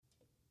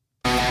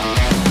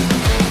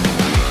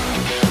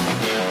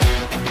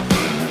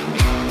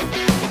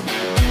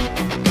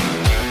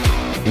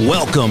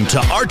Welcome to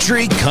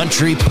Archery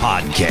Country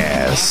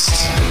Podcast.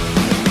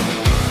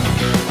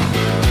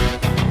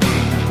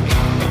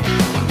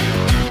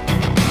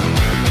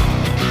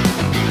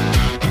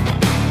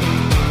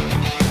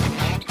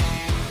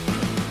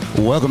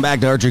 Welcome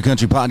back to Archery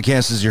Country Podcast.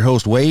 This is your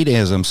host, Wade,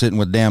 as I'm sitting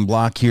with Dan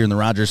Block here in the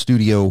Rogers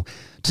studio.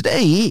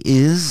 Today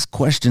is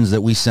questions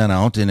that we sent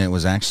out, and it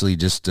was actually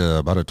just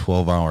about a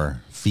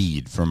 12-hour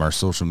feed from our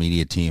social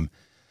media team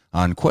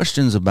on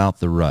questions about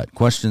the rut,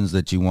 questions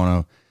that you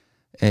want to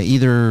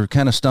either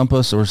kind of stump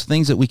us or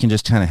things that we can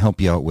just kind of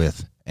help you out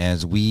with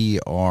as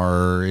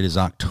it is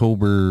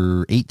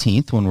October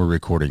 18th when we're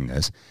recording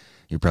this.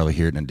 You'll probably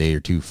hear it in a day or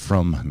two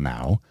from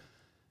now.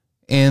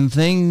 And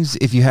things,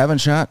 if you haven't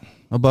shot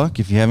a buck,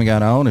 if you haven't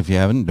got out, if you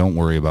haven't, don't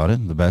worry about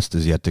it. The best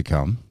is yet to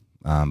come.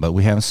 But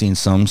we have seen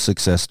some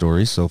success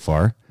stories so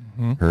far,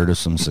 heard of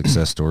some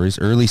success stories.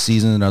 Early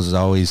season, as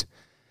always,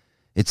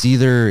 it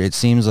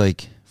seems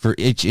like for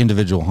each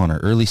individual hunter,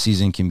 early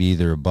season can be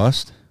either a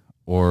bust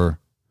or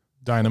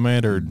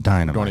dynamite.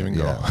 Don't even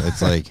go. Yeah,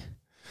 it's like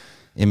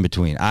in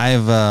between.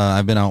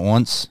 I've been out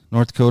once,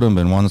 North Dakota, and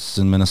been once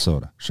in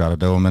Minnesota. Shot a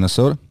doe in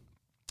Minnesota.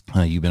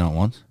 You been out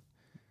once?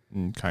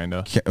 Kind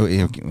of.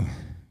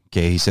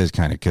 Okay, he says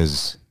kind of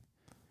because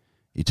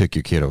you took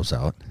your kiddos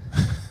out.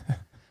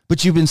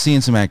 But you've been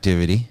seeing some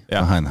activity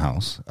behind the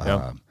house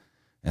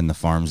and the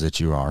farms that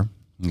you are.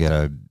 You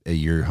got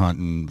you're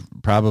hunting,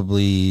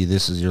 probably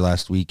this is your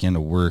last weekend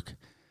of work.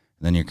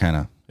 Then you're kind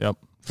of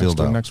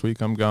filled out. Next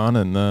week I'm gone,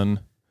 and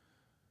then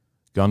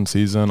gun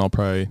season I'll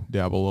probably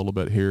dabble a little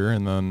bit here,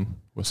 and then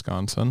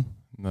Wisconsin.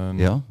 And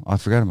then I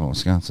forgot about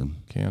Wisconsin.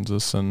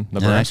 Kansas and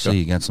Nebraska. And actually,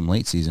 you got some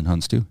late season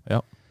hunts too.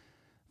 Yep.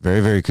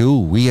 Very, very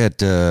cool. We had,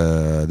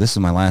 this is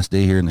my last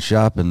day here in the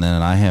shop, and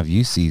then I have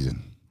youth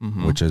season,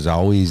 which is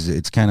always,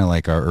 it's kind of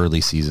like our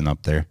early season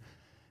up there.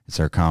 It's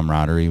our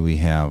camaraderie. We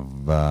have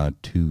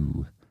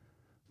 2,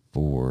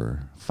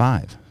 4,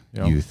 5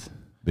 youth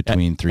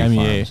between 3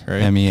 MEA, farms.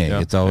 right? MEA.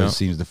 Yep. It always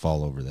seems to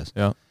fall over this.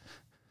 Yeah.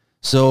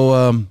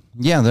 So,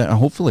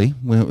 hopefully,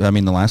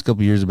 the last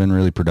couple of years have been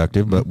really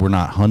productive, but we're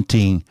not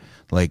hunting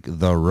like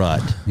the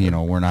rut.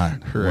 We're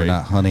not we're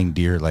not hunting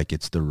deer like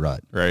it's the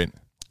rut. Right.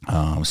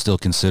 Still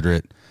consider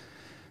it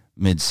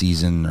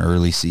mid-season,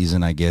 early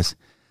season, I guess.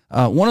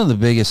 One of the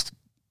biggest,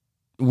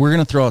 we're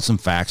going to throw out some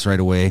facts right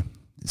away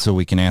so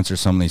we can answer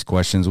some of these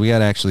questions. We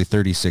had actually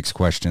 36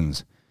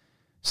 questions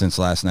since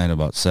last night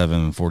about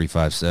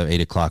 7:45,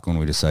 8 o'clock when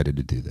we decided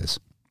to do this.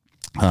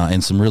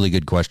 And some really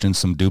good questions,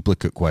 some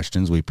duplicate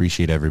questions. We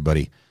appreciate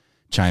everybody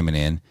chiming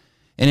in.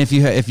 And if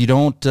you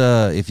don't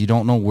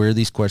know where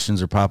these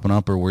questions are popping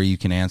up or where you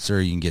can answer,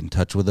 you can get in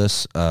touch with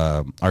us.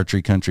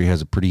 Archery Country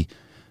has a pretty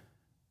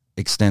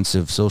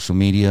extensive social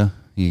media.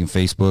 You can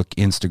Facebook,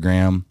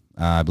 Instagram.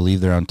 I believe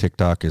they're on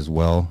TikTok as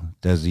well.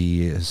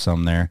 Desi is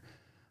some there.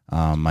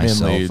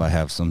 Myself, mainly I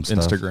have some stuff.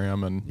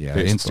 Instagram and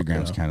Facebook,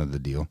 Instagram's kind of the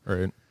deal.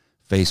 Right.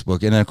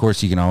 Facebook, and then of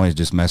course you can always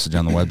just message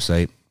on the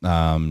website.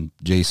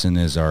 Jason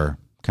is our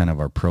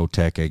pro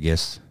tech, I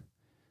guess,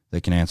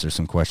 that can answer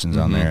some questions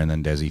on there, and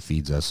then Desi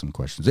feeds us some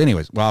questions.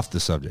 Anyways, we're off the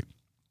subject.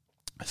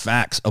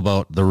 Facts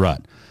about the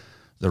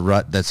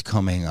rut that's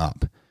coming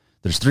up.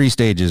 There's 3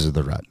 stages of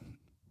the rut.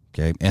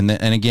 Okay, and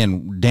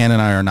again, Dan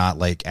and I are not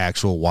like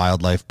actual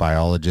wildlife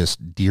biologists,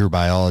 deer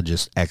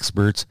biologist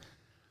experts.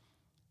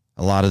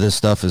 A lot of this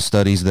stuff is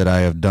studies that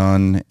I have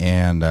done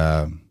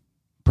and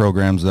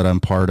programs that I'm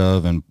part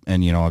of, and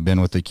I've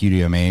been with the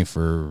QDMA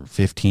for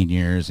 15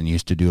 years and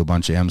used to do a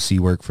bunch of MC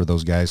work for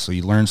those guys. So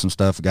you learn some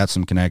stuff, got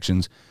some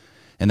connections,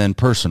 and then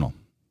personal.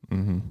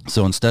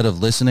 So instead of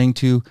listening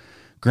to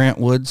Grant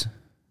Woods,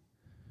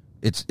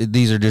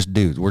 these are just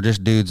dudes. We're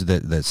just dudes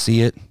that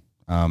see it.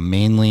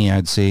 Mainly,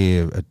 I'd say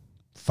a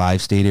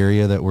 5-state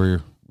area that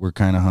we're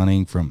kind of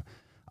hunting, from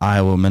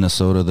Iowa,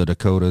 Minnesota, the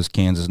Dakotas,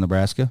 Kansas,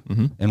 Nebraska,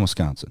 and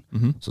Wisconsin.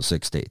 So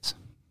 6 states.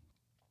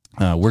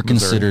 We're Missouri.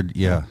 considered,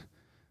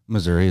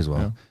 Missouri as well.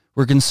 Yeah.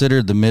 We're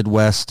considered the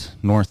Midwest,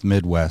 North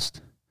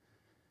Midwest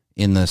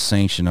in the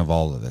sanction of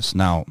all of this.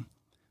 Now,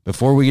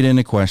 before we get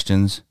into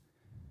questions,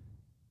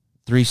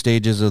 3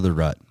 stages of the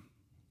rut.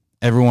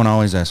 Everyone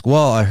always asks,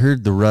 well, I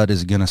heard the rut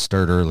is going to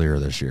start earlier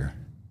this year.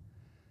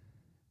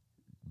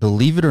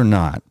 Believe it or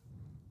not,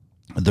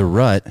 the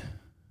rut,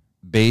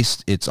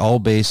 it's all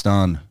based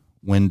on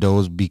when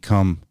does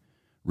become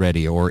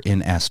ready, or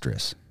in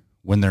estrus,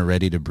 when they're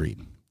ready to breed.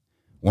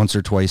 Once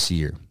or twice a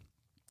year,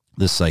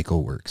 this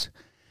cycle works.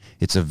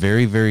 It's a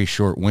very, very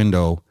short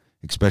window,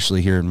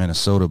 especially here in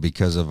Minnesota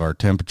because of our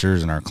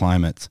temperatures and our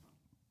climates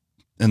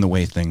and the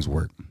way things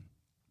work.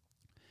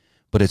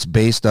 But it's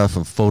based off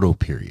of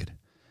photoperiod.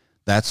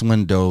 That's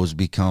when does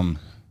become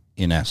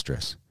in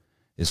estrus.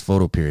 Is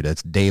photoperiod.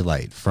 That's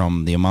daylight.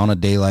 From the amount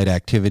of daylight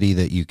activity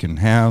that you can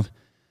have,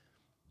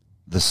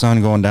 the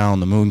sun going down,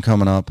 the moon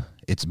coming up,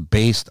 it's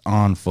based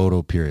on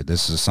photoperiod.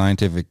 This is a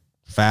scientific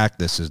fact.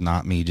 This is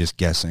not me just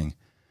guessing.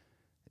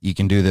 You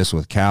can do this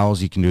with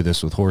cows. You can do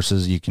this with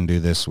horses. You can do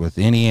this with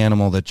any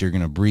animal that you're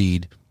going to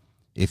breed.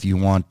 If you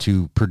want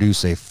to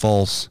produce a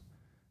false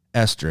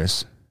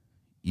estrus,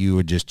 you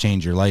would just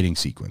change your lighting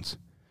sequence.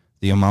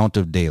 The amount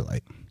of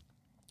daylight.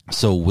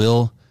 So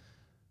will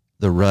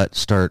the rut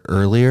start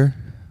earlier?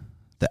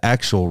 The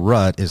actual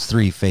rut is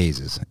 3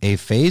 phases. A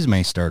phase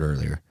may start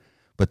earlier,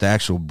 but the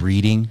actual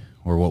breeding,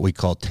 or what we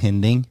call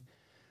tending,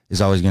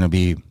 is always going to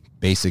be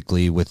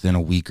basically within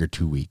a week or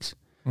 2 weeks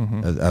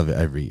of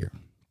every year.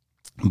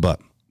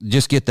 But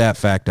just get that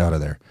fact out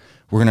of there.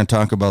 We're going to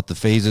talk about the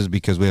phases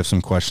because we have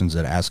some questions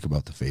that ask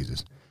about the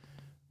phases.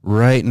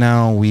 Right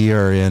now we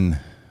are in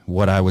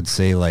what I would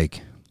say,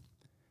 like,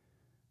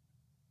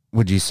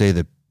 would you say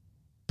the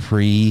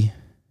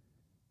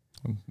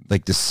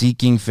the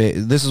seeking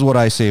phase? This is what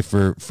I say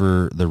for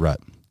the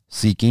rut: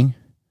 seeking,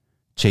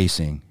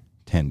 chasing,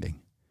 tending.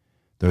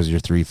 Those are your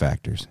 3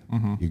 factors.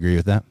 You agree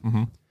with that?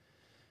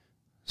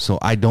 So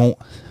I don't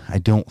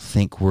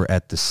think we're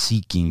at the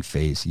seeking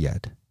phase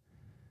yet.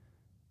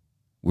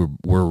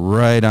 We're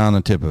right on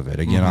the tip of it.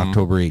 Again,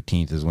 October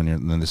 18th is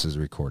when this is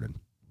recorded.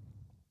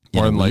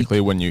 More than likely,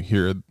 when you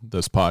hear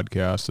this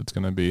podcast, it's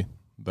going to be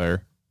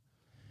there.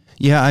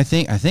 Yeah, I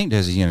think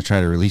Desi's going to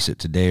try to release it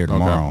today or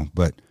tomorrow.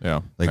 But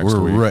yeah, like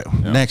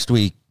next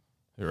week,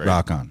 right.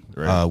 Rock on.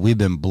 Right. We've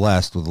been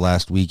blessed with the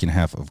last week and a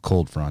half of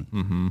cold front.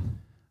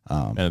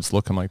 And it's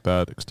looking like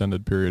that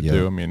extended period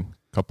too. I mean,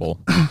 couple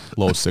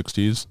low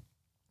 60s,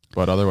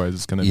 but otherwise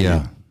it's going to be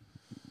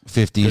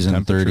 50s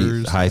and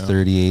 30s, high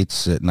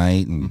 38s at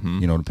night,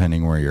 and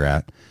depending where you're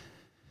at.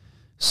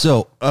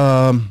 So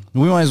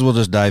we might as well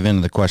just dive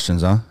into the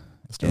questions,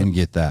 and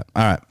get that.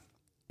 All right.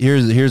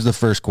 Here's the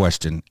first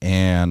question,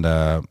 and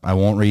I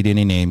won't read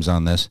any names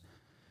on this,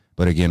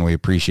 but again, we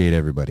appreciate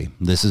everybody.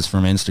 This is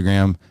from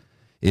Instagram.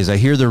 I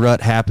hear the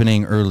rut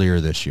happening earlier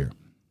this year.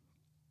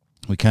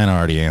 We kind of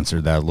already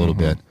answered that a little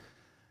bit.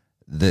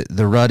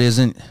 The rut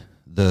isn't,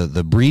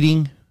 the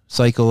breeding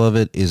cycle of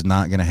it is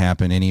not going to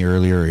happen any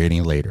earlier or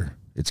any later.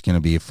 It's going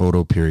to be a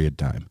photo period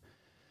time.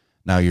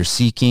 Now, your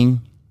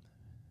seeking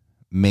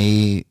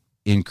may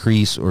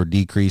increase or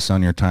decrease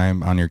on your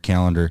time, on your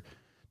calendar,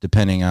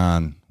 depending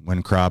on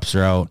when crops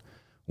are out,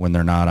 when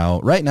they're not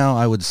out. Right now,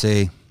 I would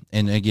say,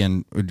 and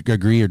again,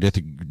 agree or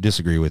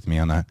disagree with me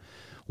on that,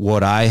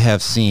 what I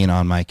have seen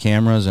on my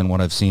cameras and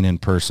what I've seen in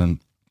person,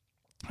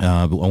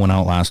 I went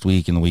out last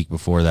week and the week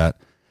before that,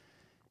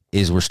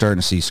 is we're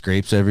starting to see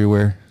scrapes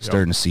everywhere,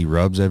 starting to see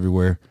rubs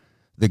everywhere.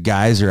 The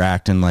guys are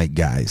acting like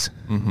guys.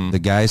 The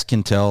guys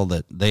can tell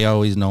that they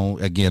always know,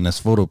 again, this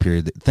photo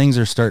period, that things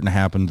are starting to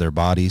happen to their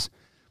bodies.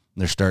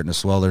 They're starting to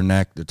swell their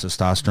neck. The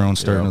testosterone's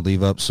starting to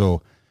leave up.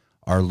 So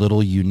our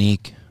little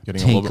unique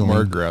getting tinkling, a little bit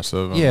more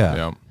aggressive.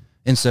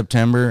 In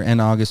September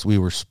and August, we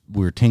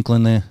were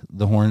tinkling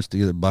the horns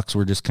together. The bucks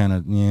were just kind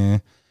of,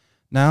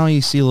 Now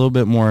you see a little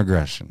bit more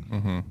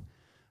aggression.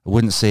 I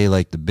wouldn't say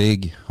like the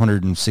big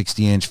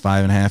 160-inch,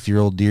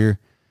 5.5-year-old deer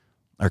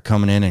are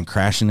coming in and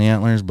crashing the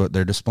antlers, but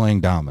they're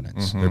displaying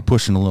dominance. They're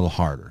pushing a little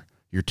harder.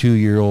 Your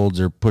 2-year-olds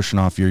are pushing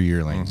off your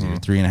yearlings. Your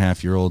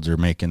 3.5-year-olds are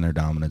making their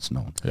dominance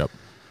known.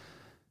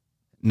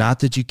 Not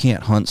that you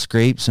can't hunt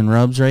scrapes and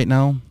rubs right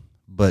now,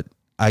 but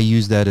I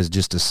use that as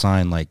just a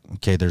sign like,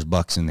 okay, there's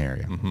bucks in the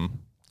area.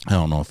 I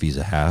don't know if he's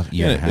a half.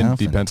 It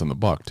depends on the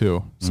buck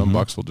too. Some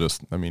bucks will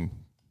just,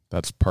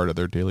 that's part of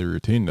their daily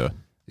routine to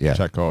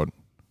check out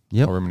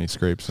however many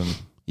scrapes. And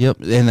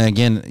and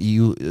again,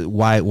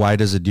 why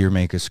does a deer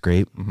make a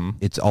scrape?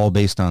 It's all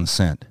based on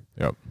scent.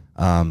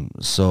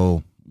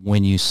 So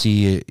when you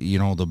see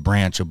the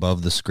branch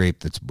above the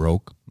scrape that's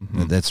broke,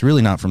 that's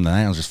really not from the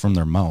antlers, just from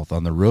their mouth,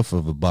 on the roof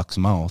of a buck's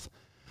mouth.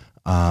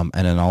 And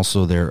then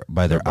also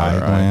by their eye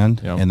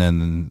gland, and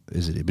then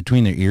is it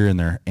between their ear and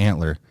their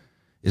antler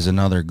is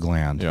another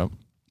gland.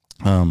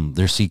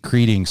 They're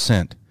secreting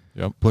scent,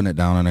 putting it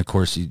down, and of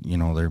course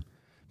they're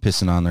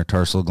pissing on their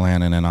tarsal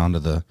gland and then onto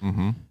the.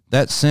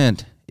 That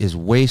scent is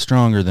way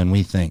stronger than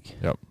we think.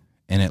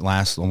 And it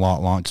lasts a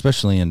lot long,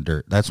 especially in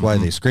dirt. That's why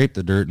they scrape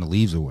the dirt and the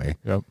leaves away.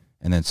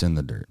 And it's in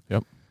the dirt.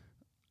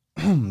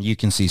 You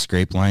can see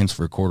scrape lines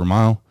for a quarter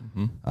mile,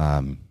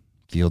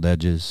 field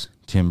edges,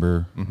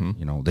 timber,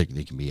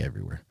 they can be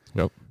everywhere.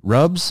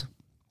 Rubs,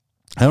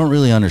 I don't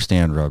really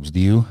understand rubs. Do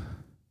you?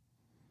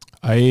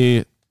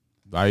 If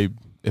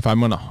I'm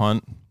going to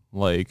hunt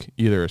like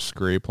either a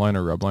scrape line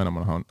or rub line, I'm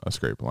going to hunt a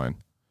scrape line.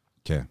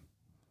 Okay.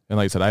 And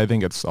like I said, I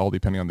think it's all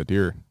depending on the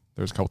deer.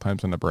 There's a couple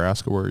times in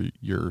Nebraska where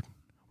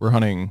we're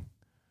hunting,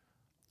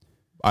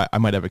 I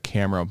might have a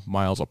camera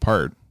miles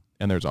apart,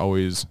 and there's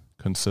always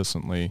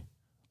consistently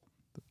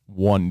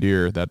one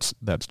deer that's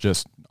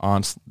just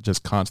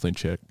constantly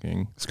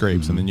checking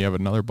scrapes, and then you have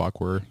another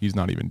buck where he's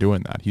not even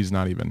doing that. He's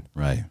not even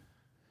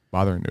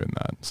bothering doing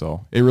that.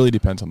 So it really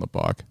depends on the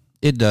buck.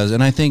 It does,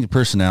 and I think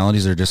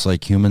personalities are just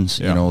like humans.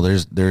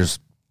 There's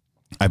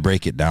I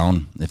break it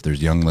down. If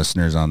there's young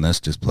listeners on this,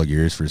 just plug your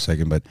ears for a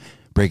second, but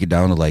break it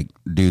down to like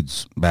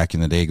dudes back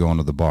in the day going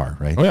to the bar,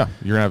 right? Oh yeah,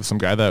 you're gonna have some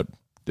guy that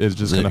is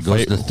just gonna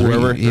fight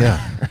whoever.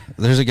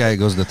 There's a guy that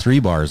goes to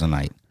 3 bars a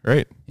night,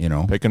 right?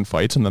 Picking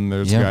fights, and then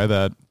there's a guy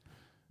that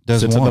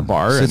sits at the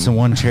bar, sits in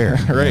one chair,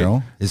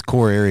 right? His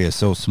core area is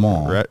so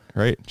small,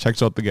 right.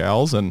 Checks out the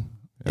gals, and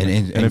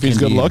if he's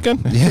good looking,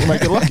 he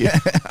might get lucky.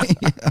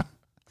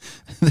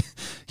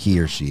 He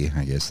or she,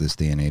 I guess, this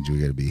day and age, we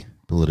got to be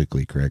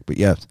politically correct, but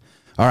yes.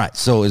 All right.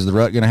 So is the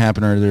rut going to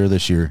happen earlier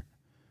this year?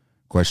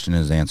 Question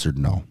is answered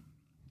no.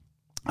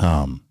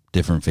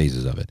 Different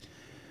phases of it.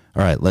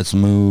 All right. Let's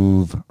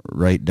move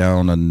right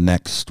down the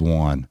next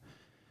one.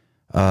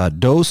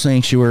 Doe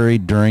sanctuary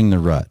during the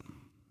rut.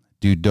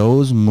 Do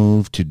does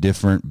move to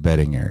different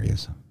bedding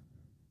areas?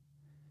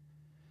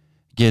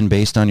 Again,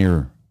 based on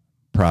your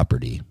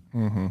property.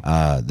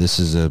 This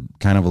is a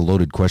kind of a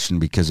loaded question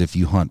because if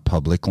you hunt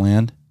public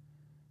land,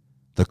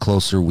 the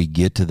closer we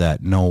get to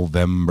that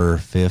November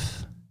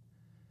 5th,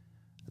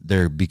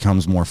 there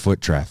becomes more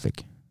foot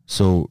traffic.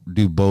 So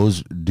do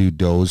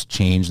does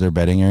change their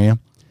bedding area?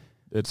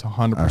 It's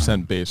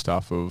 100% based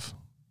off of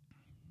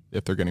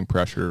if they're getting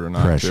pressured or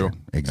not. Pressure, too.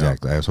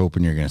 exactly. Yeah. I was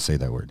hoping you were going to say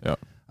that word.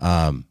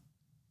 Yeah.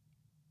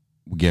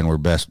 Again, we're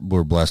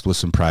blessed with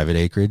some private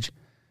acreage,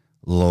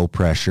 low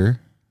pressure,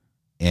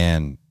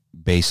 and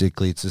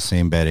basically it's the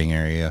same bedding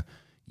area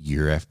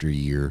year after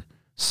year,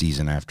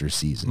 season after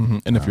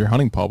season. And if you're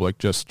hunting public,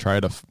 just try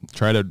to.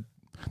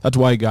 That's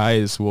why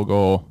guys will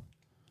go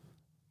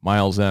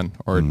miles in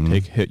or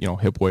take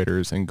hip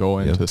waders and go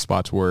into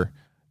spots where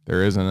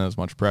there isn't as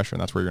much pressure,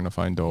 and that's where you're going to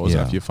find does.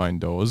 Yeah. If you find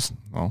does,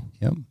 well,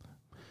 yep.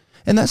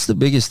 And that's the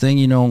biggest thing,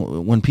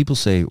 when people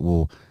say,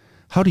 "Well,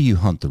 how do you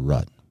hunt the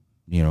rut?"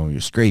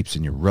 Your scrapes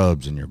and your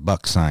rubs and your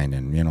buck sign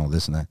and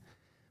this and that.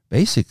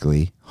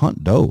 Basically,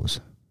 hunt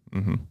does.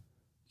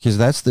 Because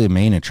that's the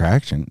main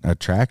attractant.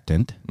 It's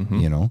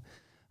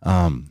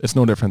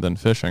no different than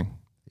fishing.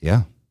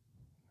 Yeah.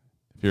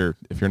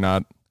 If you're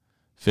not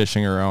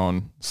fishing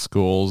around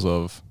schools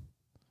of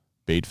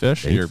bait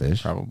fish, you're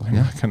probably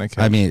not going to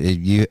catch. I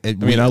mean,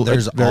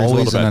 there's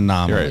always an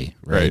anomaly,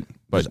 right?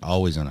 There's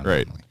always an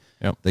anomaly. Right.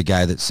 Yep. The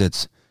guy that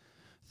sits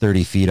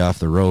 30 feet off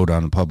the road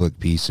on a public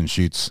piece and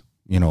shoots,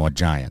 a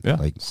giant. Yeah.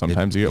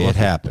 Sometimes you get lucky. It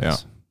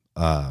happens.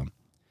 Yeah.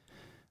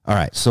 All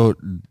right. So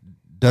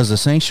does the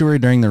sanctuary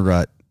during the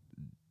rut,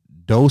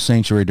 doe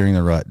sanctuary during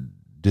the rut,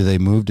 do they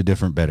move to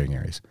different bedding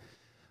areas?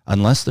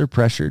 Unless they're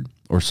pressured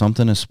or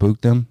something has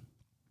spooked them,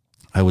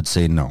 I would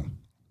say no.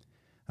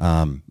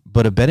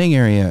 But a bedding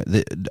area,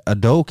 a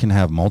doe can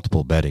have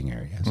multiple bedding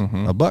areas.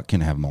 A buck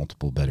can have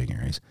multiple bedding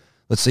areas.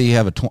 Let's say you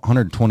have a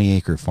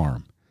 120-acre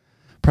farm.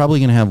 Probably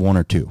going to have one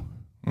or two.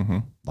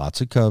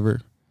 Lots of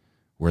cover,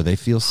 where they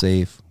feel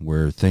safe,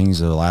 where things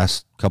the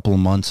last couple of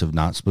months have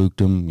not spooked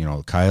them.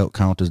 The coyote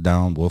count is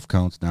down, wolf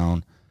count's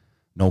down,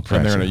 no pressure.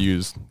 And they're going to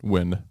use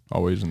wind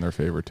always in their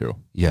favor too.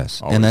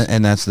 Yes, always.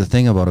 And that's the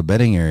thing about a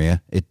bedding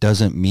area. It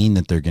doesn't mean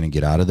that they're going to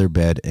get out of their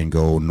bed and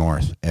go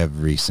north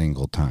every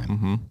single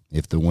time.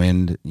 If the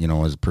wind,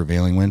 is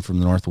prevailing wind from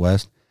the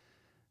northwest,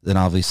 then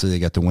obviously they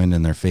got the wind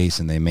in their face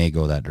and they may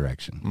go that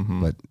direction.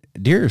 But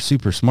deer are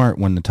super smart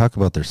when they talk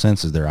about their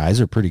senses. Their eyes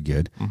are pretty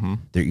good.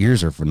 Their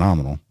ears are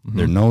phenomenal.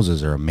 Their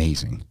noses are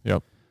amazing.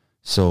 Yep.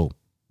 So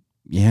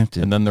you have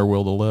to. And then their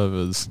will to live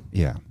is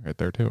right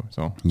there too.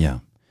 So yeah.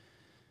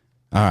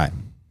 All right.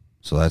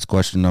 So that's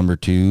question number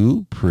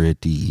 2.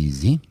 Pretty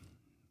easy.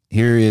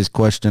 Here is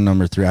question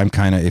number 3. I'm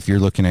if you're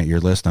looking at your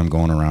list, I'm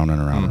going around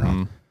and around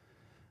and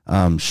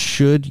around.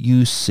 Should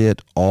you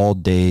sit all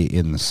day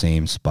in the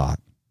same spot?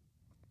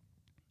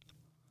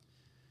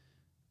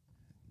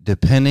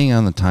 Depending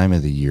on the time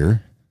of the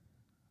year.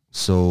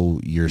 So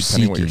you're depending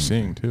seeking. what you're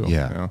seeing too.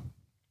 Yeah.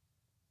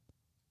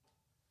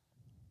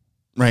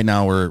 Right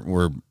now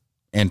we're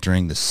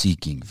entering the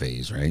seeking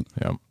phase, right?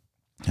 Yeah.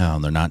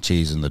 They're not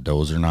chasing. The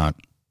does are not.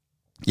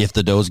 If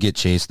the does get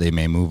chased, they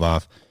may move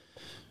off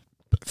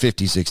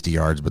 50, 60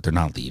 yards, but they're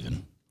not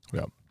leaving.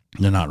 Yeah.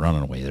 They're not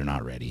running away. They're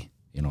not ready.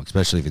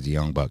 Especially if it's a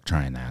young buck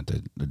trying that,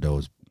 the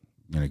doe's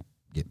going to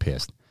get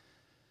pissed.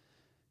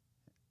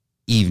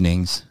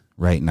 Evenings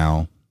right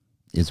now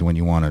is when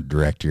you want to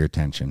direct your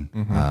attention.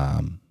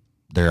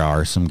 There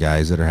are some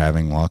guys that are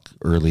having luck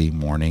early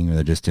morning.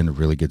 They're just in a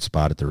really good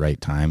spot at the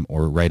right time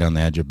or right on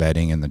the edge of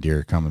bedding and the deer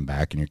are coming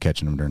back and you're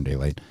catching them during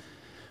daylight.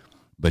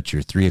 But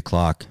you're 3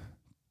 o'clock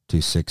to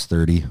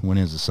 6:30. When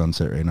is the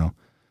sunset right now?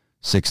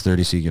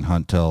 6:30, so you can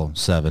hunt till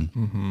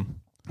 7.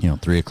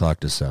 3 o'clock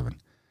to 7.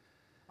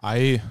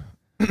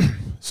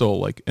 So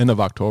like end of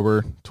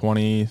October,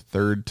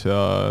 23rd to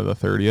the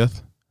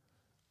 30th,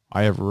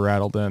 I have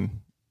rattled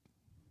in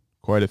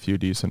quite a few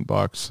decent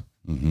bucks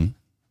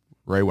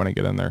right when I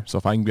get in there. So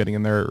if I'm getting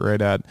in there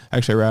I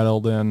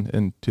rattled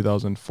in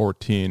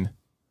 2014.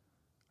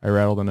 I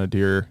rattled in a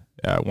deer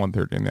at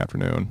 1:30 in the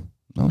afternoon.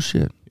 Oh,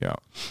 shit. Yeah.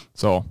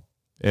 So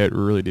it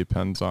really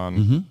depends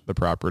on the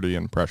property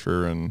and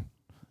pressure and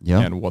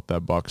what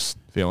that buck's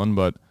feeling.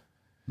 But,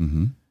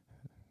 that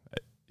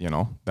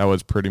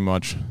was pretty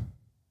much,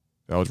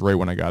 that was right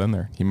when I got in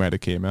there. He might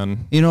have came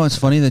in. It's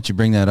funny that you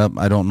bring that up.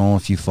 I don't know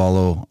if you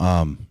follow,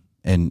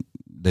 and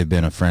they've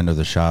been a friend of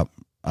the shop,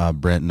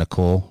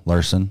 Nicole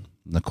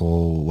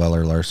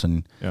Weller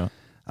Larson. Yeah.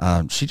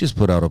 She just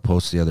put out a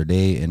post the other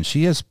day, and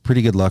she has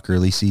pretty good luck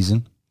early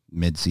season,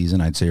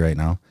 mid-season, I'd say right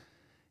now.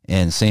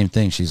 And same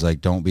thing, she's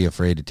like, don't be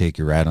afraid to take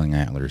your rattling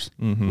antlers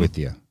with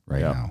you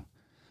now.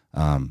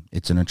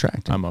 It's an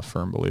attractant. I'm a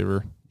firm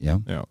believer. Yeah.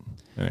 Yeah.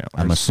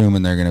 I'm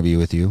assuming they're going to be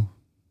with you.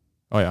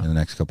 Oh, yeah. In the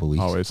next couple of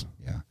weeks. Always.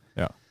 Yeah.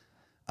 Yeah.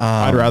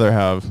 I'd rather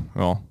have,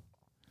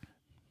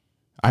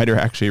 I'd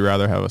actually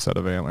rather have a set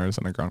of antlers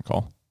than a grunt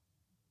call.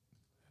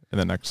 In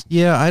the next.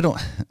 Yeah, I don't.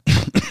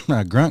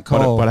 A grunt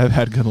call. But I've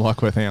had good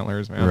luck with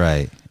antlers, man.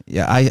 Right.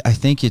 Yeah, I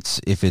think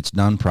if it's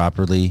done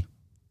properly,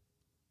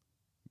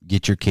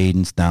 get your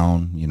cadence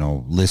down,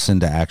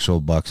 listen to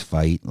actual bucks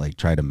fight, like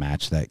try to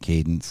match that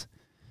cadence.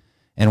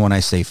 And when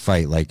I say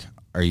fight, like,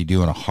 are you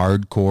doing a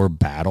hardcore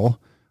battle?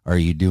 Are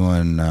you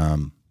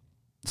doing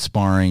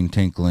sparring,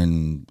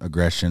 tinkling,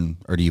 aggression,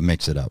 or do you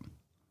mix it up?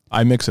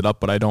 I mix it up,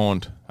 but I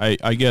don't.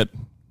 I get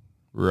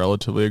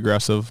relatively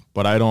aggressive,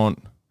 but I don't.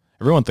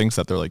 Everyone thinks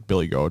that they're like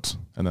billy goats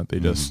and that they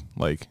just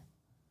like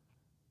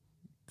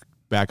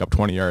back up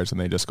 20 yards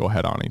and they just go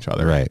head on each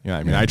other. Right.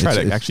 I mean, I try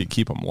to actually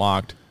keep them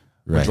locked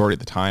majority of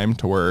the time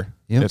to where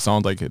it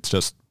sounds like it's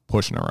just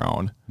pushing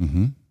around.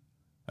 Mm-hmm.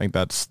 I think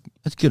that's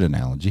a good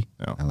analogy.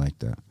 Yeah. I like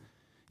that.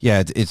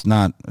 Yeah, it's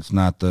not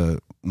the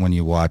when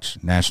you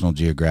watch National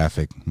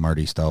Geographic,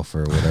 Marty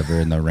Stauffer or whatever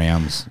in the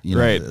Rams,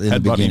 right,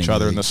 headbutting each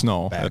other in the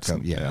snow.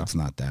 It's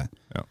not that.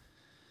 Yeah.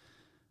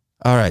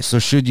 All right, so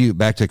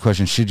back to the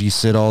question, should you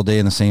sit all day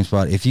in the same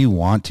spot? If you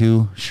want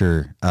to,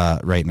 sure,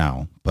 right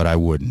now, but I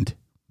wouldn't.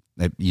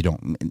 You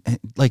don't,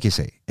 like I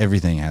say,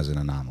 everything has an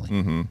anomaly.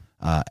 Mm-hmm.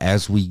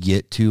 As we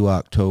get to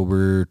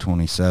October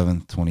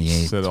 27th,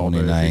 28th,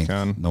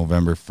 29th,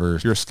 November 1st.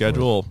 If your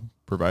schedule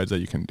provides that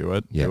you can do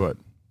it, do it.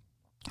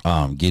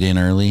 Get in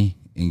early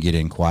and get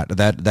in quiet.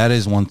 That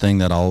is one thing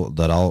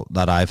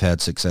that I've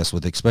had success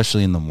with,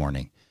 especially in the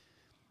morning.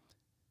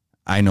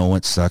 I know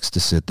it sucks to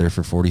sit there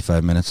for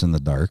 45 minutes in the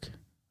dark,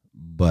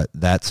 but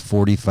that's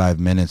 45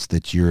 minutes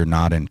that you're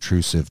not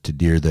intrusive to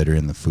deer that are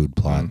in the food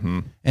plot. Mm-hmm.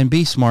 And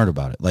be smart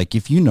about it. Like,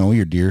 if you know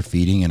your deer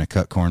feeding in a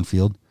cut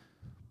cornfield,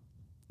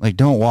 like,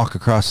 don't walk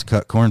across the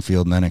cut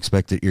cornfield and then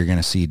expect that you're going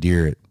to see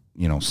deer at,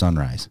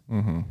 sunrise.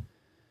 Mm-hmm.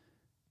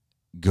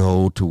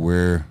 Go to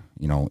where,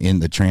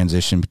 in the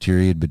transition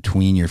period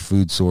between your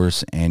food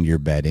source and your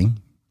bedding,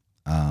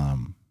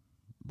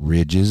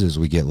 ridges as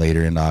we get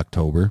later into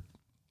October.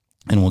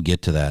 And we'll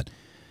get to that.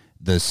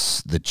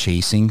 The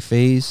chasing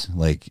phase,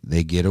 like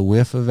they get a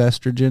whiff of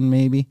estrogen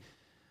maybe.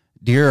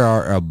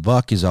 A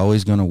buck is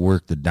always going to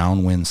work the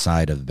downwind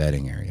side of the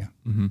bedding area.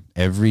 Mm-hmm.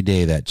 Every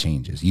day that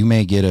changes. You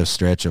may get a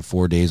stretch of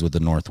 4 days with the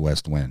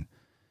northwest wind.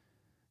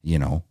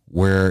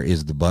 Where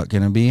is the buck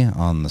going to be?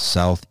 On the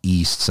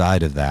southeast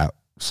side of that,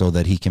 so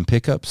that he can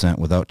pick up scent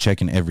without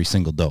checking every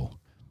single doe.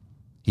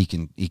 He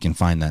can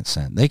find that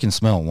scent. They can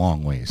smell a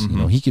long ways.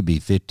 Mm-hmm. He could be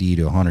 50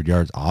 to 100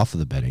 yards off of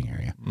the bedding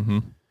area. Mm-hmm.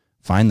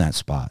 Find that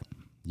spot,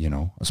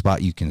 a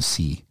spot you can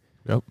see.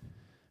 Yep.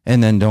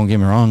 And then don't get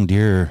me wrong,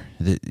 deer,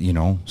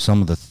 some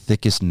of the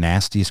thickest,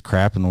 nastiest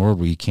crap in the world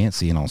where you can't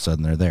see, and all of a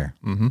sudden they're there.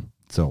 Mm-hmm.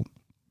 So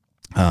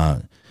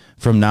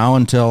from now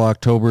until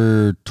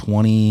October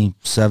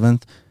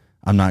 27th,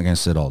 I'm not going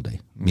to sit all day.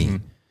 Mm-hmm.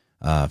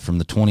 Me. From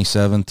the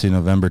 27th to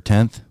November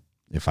 10th,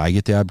 if I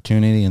get the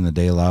opportunity and the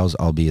day allows,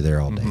 I'll be there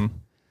all day.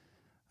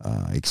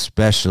 Mm-hmm.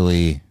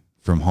 Especially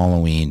from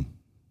Halloween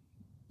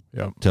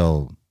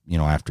till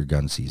after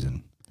gun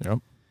season. Yep.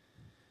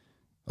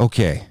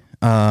 Okay.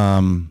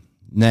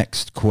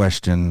 Next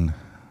question.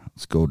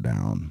 Let's go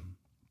down.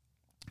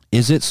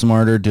 Is it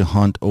smarter to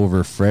hunt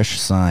over fresh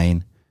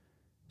sign,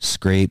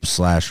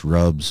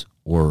 scrape/rubs,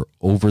 or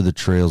over the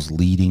trails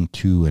leading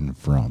to and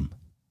from?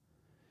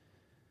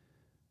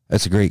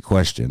 That's a great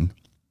question.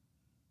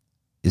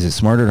 Is it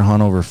smarter to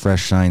hunt over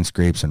fresh sign,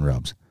 scrapes, and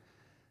rubs?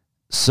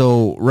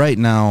 So right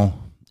now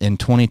in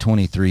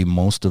 2023,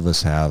 most of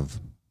us have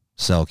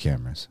cell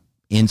cameras.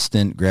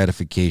 Instant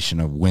gratification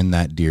of when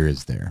that deer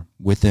is there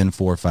within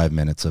 4 or 5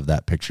 minutes of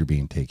that picture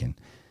being taken.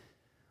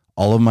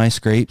 All of my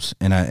scrapes,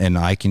 and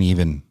I can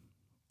even,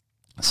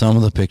 some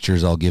of the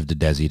pictures I'll give to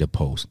Desi to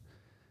post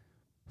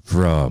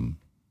from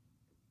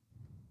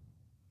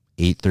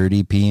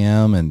 8:30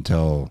 p.m.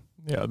 until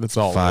that's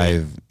all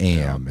 5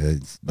 a.m. Yeah.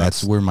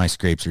 That's where my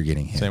scrapes are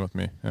getting hit. Same with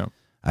me. Yeah.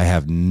 I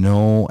have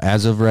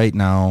as of right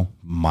now,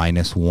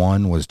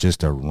 -1 was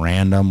just a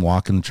random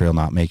walking the trail,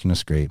 not making a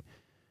scrape.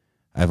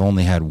 I've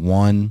only had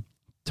one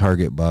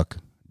target buck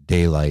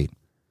daylight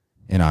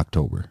in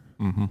October,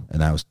 and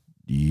that was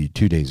 2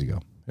 days ago.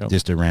 Yep.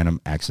 Just a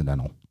random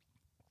accidental.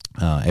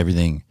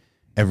 Everything,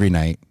 every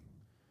night,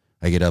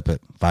 I get up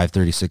at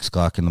 5:30, 6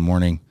 o'clock in the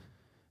morning,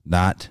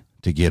 not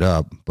to get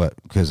up, but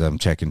because I'm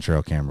checking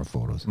trail camera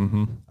photos.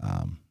 Mm-hmm.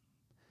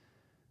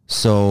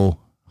 So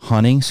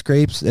hunting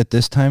scrapes at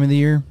this time of the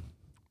year,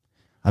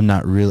 I'm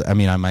not really. I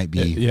mean, I might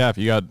be. Yeah, if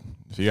you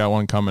got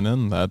one coming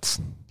in,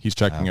 he's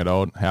checking it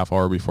out half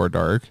hour before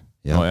dark.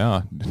 Yeah. Oh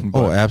yeah.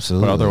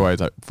 Absolutely. But otherwise,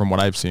 from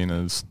what I've seen,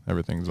 is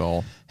everything's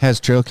all. Has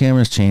trail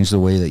cameras changed the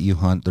way that you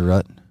hunt the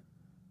rut?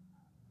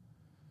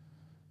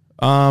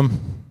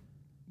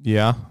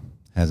 Yeah.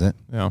 Has it?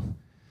 Yeah.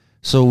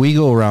 So we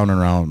go around and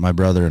around, my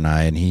brother and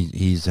I, and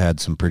he's had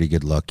some pretty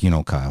good luck,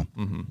 Kyle.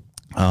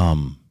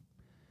 Mm-hmm.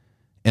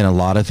 And a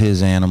lot of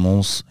his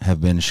animals have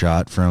been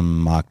shot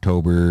from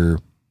October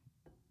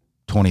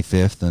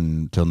 25th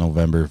until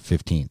November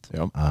 15th.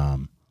 Yep.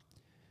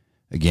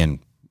 Again,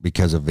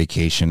 because of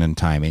vacation and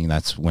timing.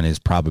 That's when his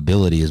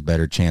probability is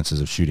better chances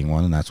of shooting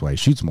one, and that's why he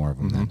shoots more of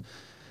them then.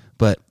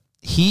 But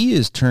he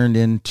is turned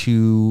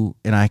into,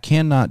 and I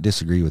cannot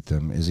disagree with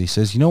him, is he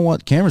says, you know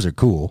what, cameras are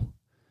cool.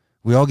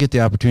 We all get the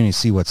opportunity to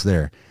see what's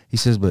there. He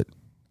says, but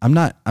I'm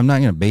not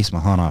going to base my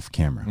hunt off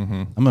camera.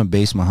 I'm going to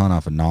base my hunt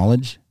off of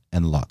knowledge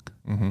and luck.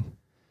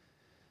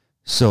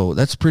 So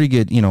that's pretty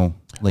good, you know.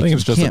 Like, I think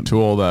it's just a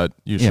tool that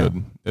you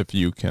should, if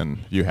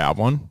you have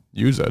one,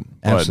 use it.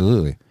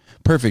 Absolutely.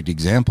 Perfect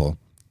example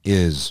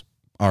is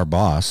our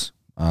boss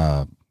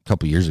a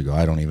couple years ago.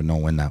 I don't even know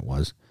when that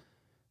was.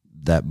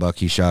 That buck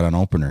he shot on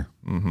opener.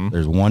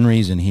 There's one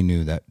reason he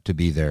knew that to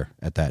be there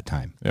at that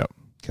time. Yep.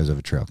 Because of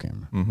a trail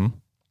camera.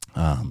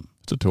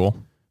 It's a tool.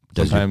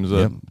 Sometimes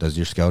does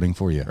your scouting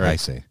for you, right. I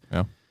say.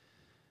 Yeah.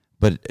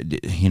 But,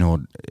 you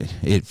know,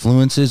 it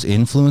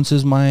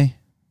influences my,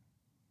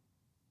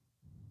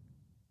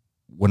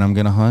 when I'm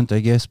going to hunt, I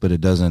guess, but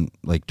it doesn't,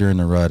 like during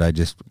the rut, I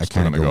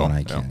kind of go when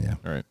I can. Yeah.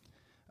 All right.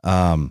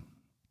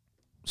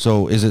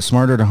 So is it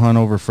smarter to hunt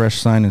over fresh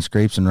sign and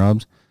scrapes and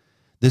rubs?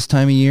 This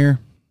time of year,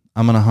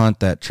 I'm going to hunt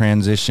that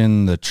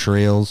transition, the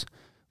trails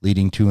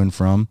leading to and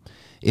from.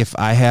 If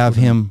I have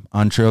him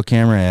on trail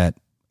camera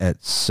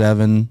at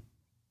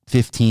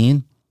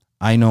 7:15,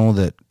 I know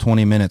that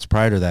 20 minutes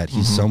prior to that,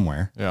 he's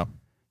somewhere. Yeah.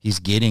 He's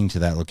getting to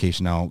that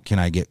location. Now, can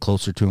I get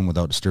closer to him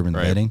without disturbing the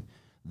bedding?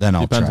 Then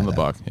I'll Depends try on the that.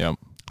 buck. Yeah.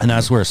 And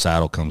that's where a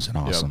saddle comes in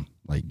awesome.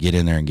 Like, get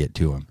in there and get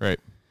to him. Right.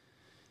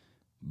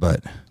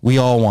 But we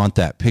all want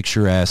that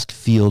picturesque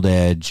field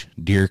edge,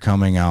 deer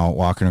coming out,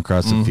 walking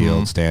across the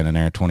field, standing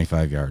there at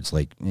 25 yards.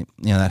 Like, you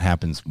know, that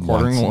happens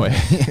quartering away.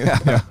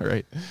 Yeah,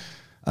 right.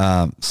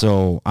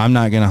 So I'm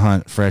not going to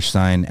hunt fresh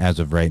sign as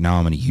of right now.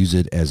 I'm going to use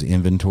it as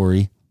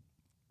inventory,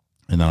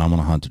 and then I'm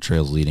going to hunt the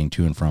trails leading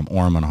to and from,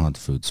 or I'm going to hunt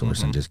the food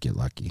source and just get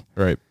lucky.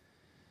 Right.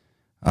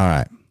 All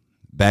right.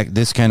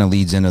 This kind of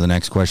leads into the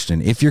next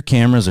question. If your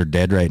cameras are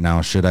dead right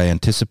now, should I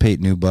anticipate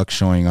new bucks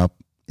showing up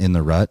in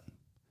the rut?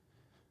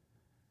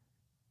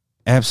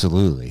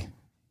 Absolutely.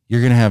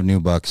 You're going to have new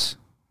bucks,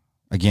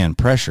 again,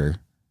 pressure,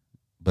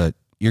 but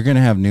you're going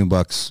to have new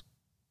bucks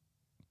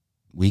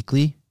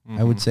weekly,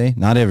 I would say,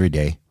 not every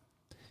day.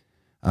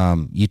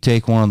 You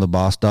take one of the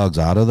boss dogs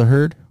out of the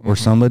herd, or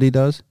somebody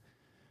does,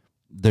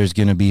 there's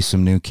going to be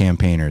some new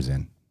campaigners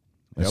in.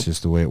 That's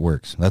just the way it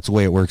works. That's the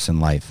way it works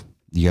in life.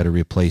 You got to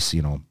replace,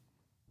 you know,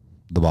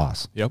 the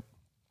boss. Yep.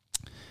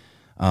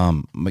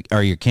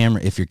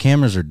 If your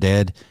cameras are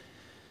dead,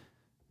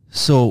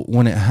 so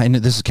I know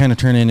this is kind of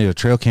turned into a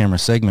trail camera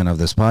segment of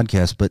this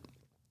podcast, but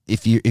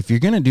if you're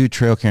going to do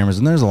trail cameras,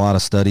 and there's a lot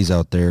of studies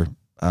out there,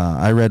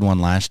 I read one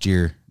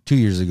 2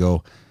 years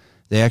ago.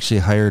 They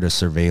actually hired a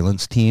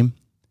surveillance team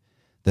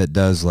that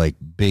does like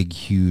big,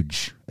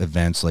 huge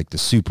events like the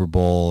Super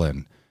Bowl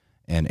and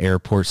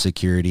airport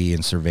security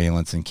and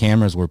surveillance and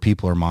cameras where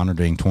people are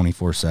monitoring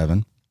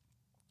 24/7.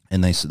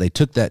 And they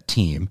took that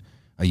team,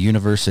 a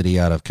university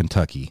out of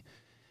Kentucky,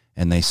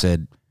 and they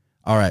said,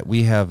 all right,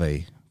 we have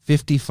a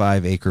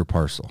 55-acre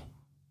parcel.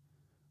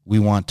 We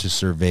want to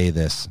survey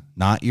this,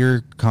 not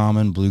your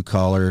common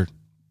blue-collar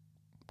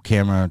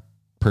camera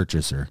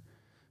purchaser,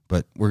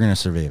 but we're going to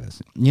survey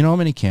this. You know how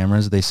many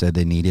cameras they said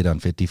they needed on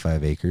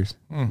 55 acres?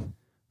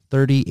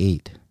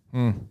 38.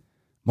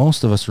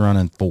 Most of us are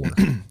running 4.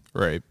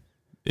 Right.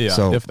 Yeah,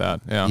 so, if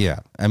that. Yeah. Yeah.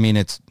 I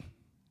mean,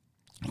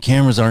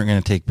 cameras aren't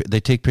going to they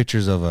take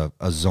pictures of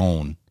a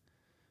zone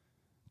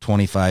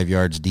 25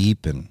 yards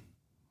deep and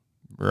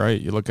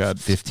right. You look at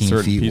 15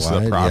 certain feet pieces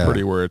wide, of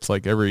property where it's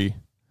like every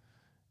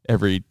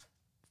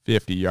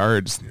 50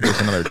 yards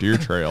there's another deer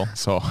trail.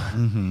 So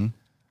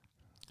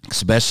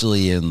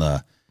especially in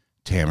the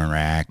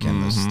tamarack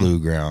and the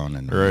slough ground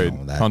and right. You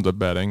know, that. Tons of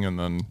bedding and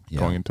then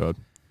going into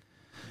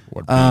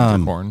what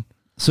beans or corn.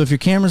 So if your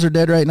cameras are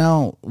dead right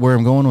now, where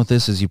I'm going with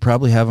this is you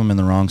probably have them in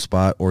the wrong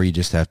spot, or you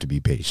just have to be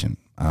patient.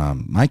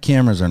 My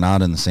cameras are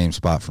not in the same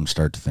spot from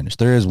start to finish.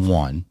 There is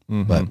one,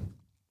 but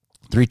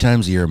 3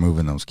 times a year I'm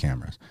moving those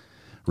cameras.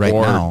 Right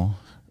now.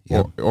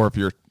 Or if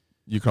you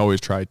can always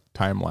try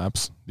time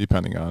lapse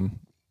depending on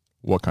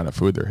what kind of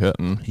food they're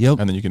hitting. Yep.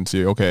 And then you can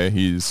see, okay,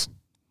 he's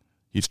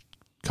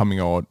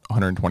coming out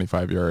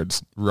 125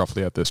 yards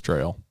roughly at this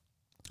trail.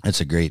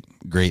 That's a great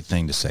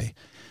thing to say.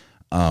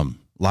 A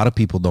lot of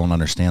people don't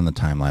understand the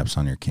time lapse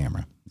on your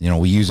camera. You know,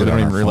 we use it. They on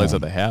don't our even realize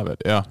phone. that they have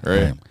it. Yeah,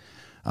 right.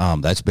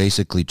 That's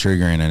basically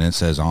triggering, and it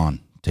says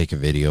on. Take a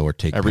video or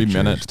take every pictures.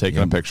 minute it's taking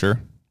a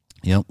picture.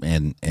 Yep,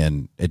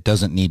 and it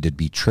doesn't need to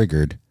be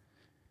triggered.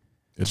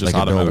 It's just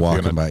like a doe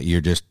walking gonna... by.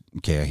 You're just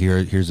okay.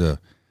 Here's a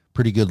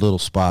pretty good little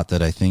spot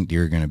that I think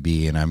deer are going to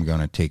be, and I'm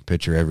going to take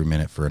picture every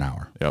minute for an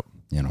hour. Yep.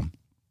 You know,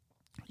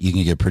 you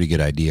can get a pretty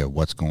good idea of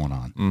what's going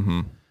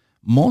on.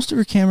 Most of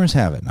your cameras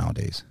have it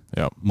nowadays.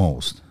 Yep.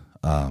 Most.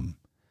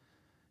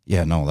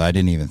 Yeah, no, I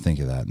didn't even think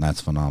of that, and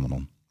that's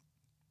phenomenal.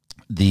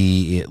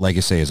 Like I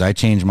say, as I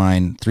change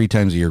mine 3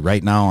 times a year,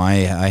 right now I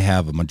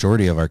have a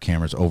majority of our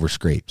cameras over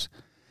scrapes,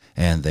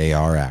 and they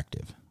are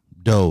active.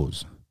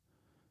 Does,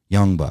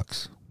 young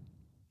bucks,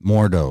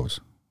 more does,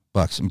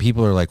 bucks. And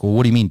people are like, well,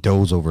 what do you mean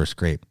does over a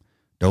scrape?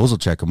 Does will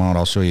check them out.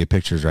 I'll show you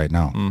pictures right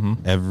now.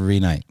 Every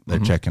night they're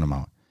checking them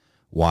out.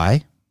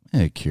 Why?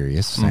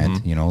 Curious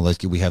scent. You know,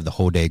 we have the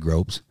Hodeg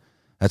gropes.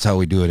 That's how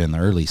we do it in the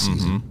early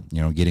season.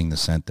 You know, getting the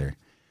scent there.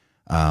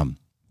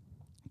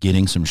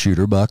 Getting some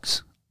shooter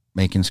bucks,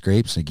 making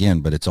scrapes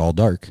again, but it's all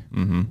dark.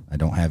 I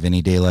don't have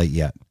any daylight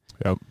yet.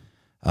 Yep.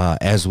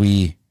 As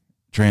we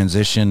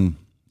transition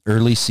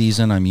early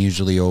season, I'm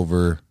usually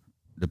over,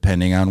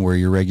 depending on where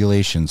your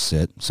regulations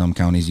sit. Some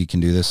counties you can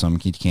do this, some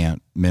you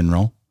can't.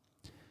 Mineral.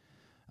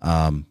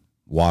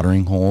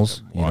 Watering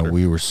holes. Water. You know,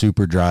 we were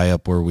super dry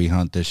up where we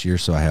hunt this year,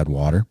 so I had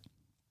water.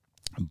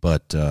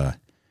 But,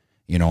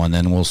 you know, and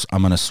then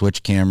I'm going to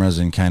switch cameras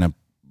and kind of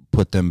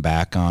put them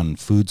back on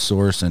food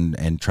source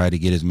and try to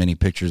get as many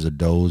pictures of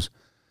does,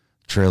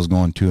 trails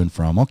going to and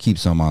from. I'll keep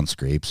some on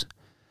scrapes.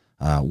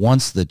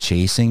 Once the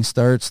chasing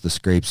starts, the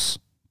scrapes,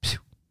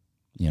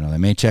 you know, they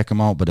may check them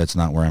out, but that's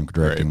not where I'm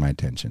directing my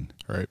attention.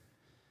 Right.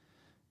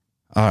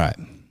 All right.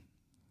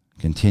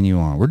 Continue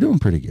on. We're doing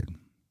pretty good.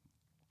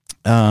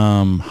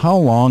 How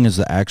long is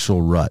the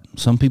actual rut?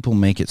 Some people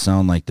make it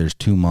sound like there's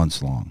 2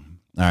 months long.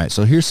 All right.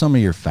 So here's some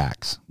of your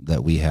facts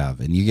that we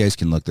have, and you guys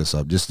can look this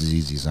up just as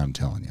easy as I'm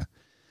telling you.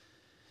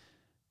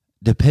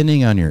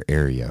 Depending on your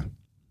area,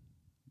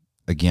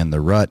 again, the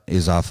rut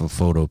is off of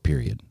photo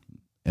period.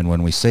 And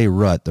when we say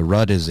rut, the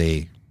rut is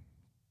a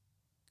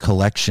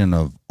collection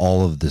of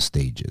all of the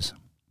stages.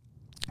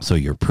 So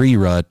your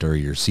pre-rut or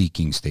your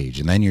seeking stage,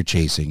 and then your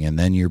chasing, and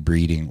then your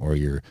breeding or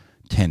your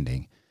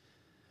tending.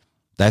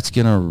 That's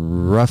going to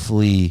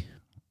roughly,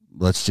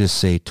 let's just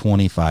say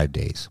 25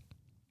 days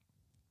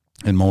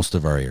in most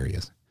of our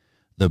areas.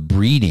 The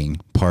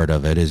breeding part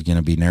of it is going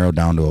to be narrowed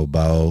down to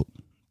about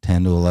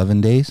 10 to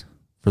 11 days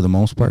for the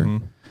most part.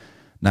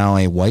 Now,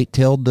 a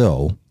white-tailed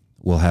doe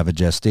will have a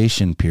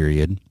gestation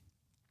period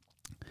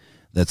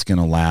that's going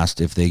to last,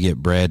 if they get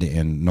bred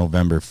in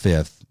November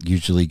 5th,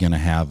 usually going to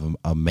have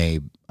a May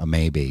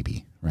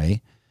baby,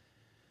 right?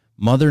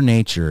 Mother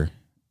Nature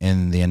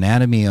and the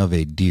anatomy of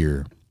a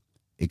deer,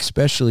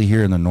 especially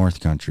here in the North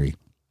Country,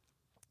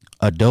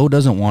 a doe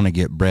doesn't want to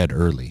get bred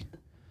early,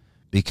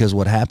 because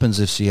what happens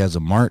if she has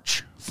a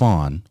March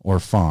fawn or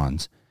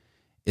fawns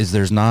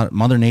is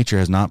Mother Nature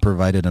has not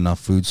provided enough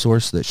food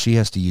source, that she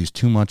has to use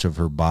too much of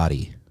her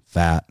body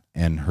fat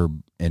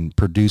and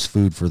produce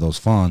food for those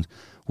fawns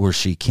where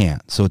she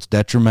can't. So it's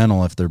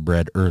detrimental if they're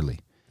bred early.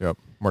 Yep.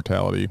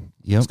 Mortality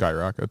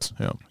skyrockets.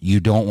 Yep. You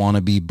don't want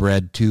to be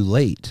bred too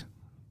late,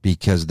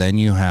 because then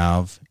you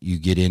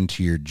get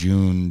into your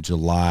June,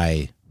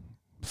 July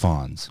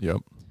fawns. Yep.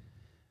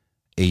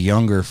 A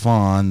younger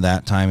fawn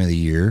that time of the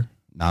year,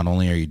 not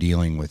only are you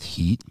dealing with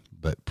heat,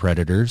 but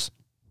predators.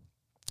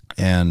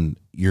 And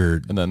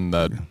then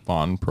that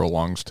fawn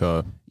prolongs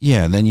to...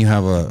 Yeah, then you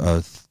have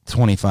a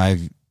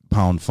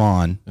 25-pound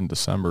fawn. In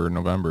December,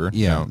 November.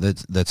 Yeah,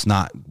 that's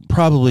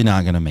probably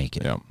not going to make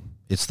it. Yeah.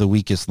 It's the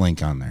weakest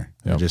link on there.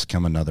 Yep. Just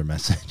come another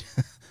message.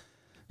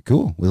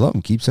 Cool. We love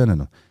them. Keep sending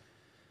them.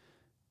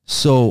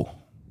 So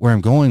where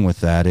I'm going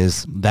with that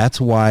is that's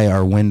why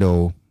our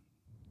window,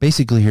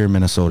 basically here in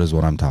Minnesota, is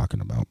what I'm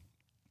talking about.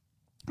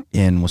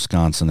 In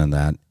Wisconsin and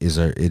that, is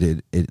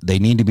they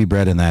need to be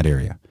bred in that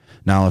area.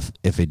 Now,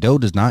 if a doe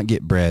does not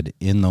get bred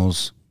in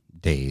those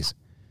days,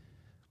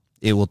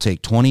 it will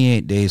take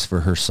 28 days for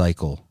her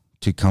cycle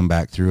to come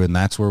back through, and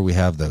that's where we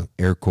have the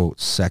air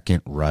quote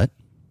second rut.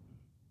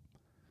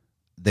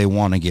 They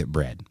want to get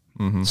bred.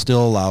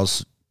 Still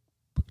allows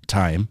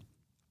time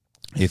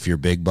if your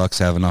big bucks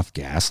have enough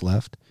gas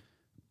left.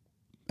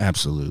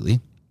 Absolutely.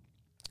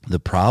 The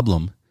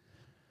problem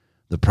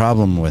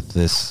with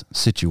this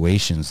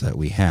situations that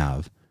we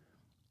have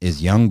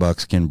is young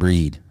bucks can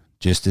breed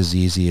just as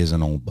easy as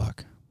an old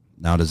buck.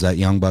 Now, does that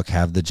young buck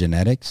have the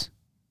genetics?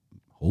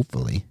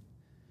 Hopefully.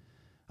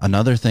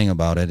 Another thing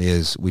about it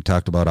is, we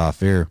talked about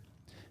off air,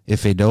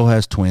 if a doe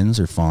has twins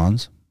or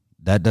fawns,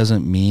 that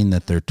doesn't mean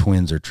that they're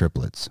twins or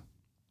triplets.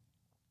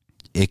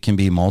 It can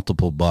be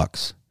multiple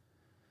bucks.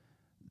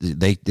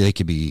 They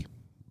could be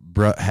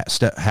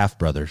half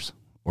brothers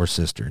or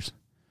sisters.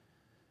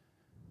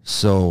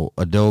 So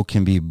a doe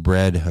can be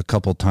bred a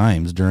couple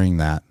times during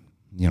that,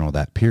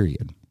 that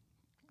period,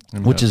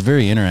 which is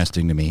very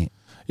interesting to me.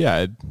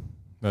 Yeah,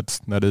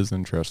 that is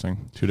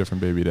interesting. Two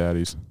different baby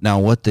daddies. Now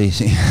what they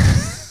say,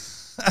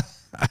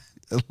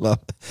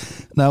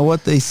 now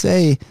what they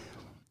say,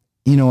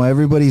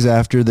 everybody's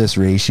after this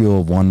ratio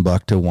of 1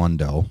 buck to 1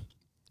 doe.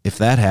 If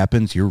that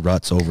happens, your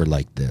rut's over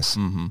like this.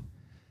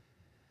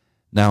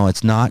 Now,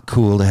 it's not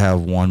cool to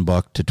have 1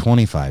 buck to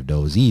 25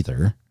 does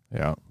either.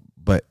 Yeah.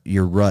 But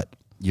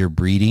your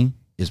breeding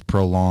is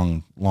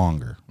prolonged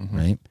longer,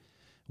 right?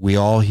 We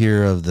all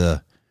hear of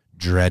the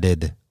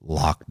dreaded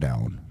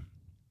lockdown.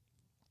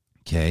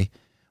 Okay.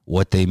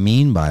 What they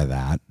mean by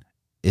that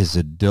is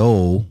a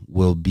doe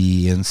will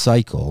be in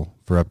cycle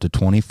for up to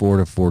 24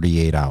 to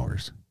 48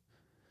 hours.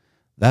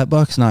 That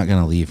buck's not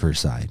going to leave her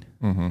side.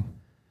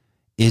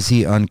 Is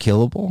he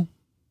unkillable?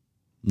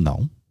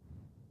 No.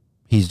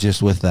 He's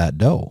just with that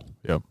doe.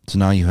 Yep. So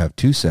now you have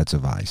 2 sets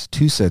of eyes,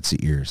 2 sets of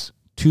ears,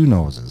 2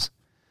 noses.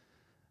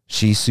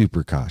 She's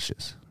super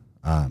cautious.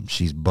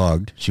 She's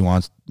bugged. She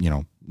wants,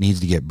 needs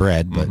to get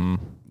bred, but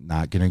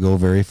not going to go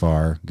very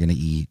far. Going to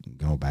eat,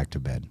 go back to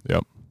bed.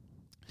 Yep.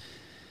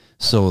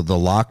 So the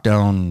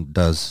lockdown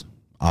does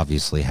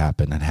obviously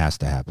happen. It has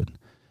to happen.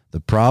 The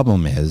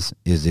problem is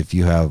if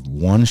you have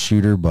one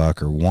shooter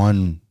buck or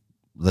one,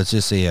 let's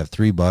just say you have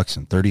 3 bucks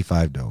and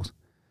 35 does.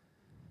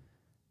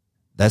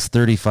 That's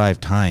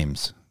 35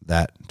 times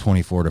that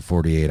 24 to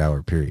 48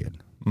 hour period.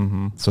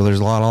 Mm-hmm. So there's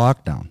a lot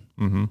of lockdown.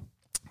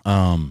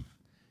 Mm-hmm.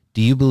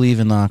 Do you believe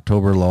in the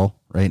October lull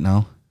right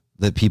now?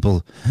 That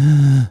people,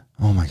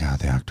 oh my God,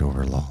 the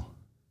October lull.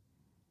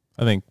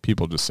 I think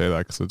people just say that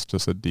because it's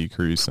just a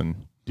decrease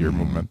in deer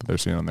movement that they're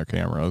seeing on their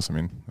cameras. I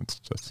mean, it's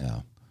just...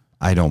 Yeah.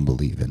 I don't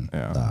believe in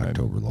the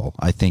October lull.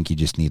 I think you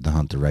just need to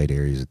hunt the right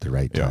areas at the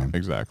right time. Yeah,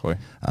 exactly.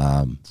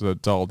 So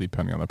it's all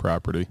depending on the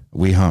property.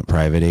 We hunt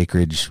private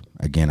acreage.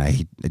 Again,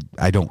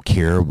 I don't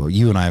care, but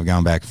you and I have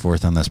gone back and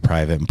forth on this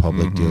private and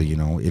public deal.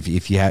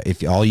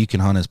 If all you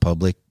can hunt is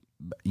public,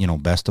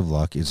 best of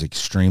luck. Is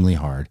extremely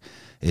hard.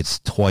 It's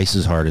twice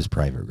as hard as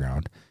private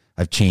ground.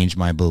 I've changed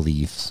my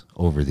beliefs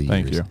over the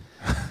years. Thank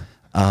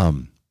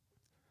you.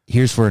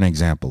 Here's for an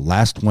example.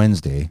 Last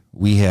Wednesday,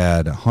 we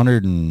had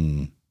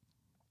 100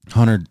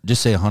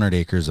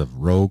 acres of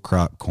row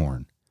crop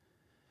corn.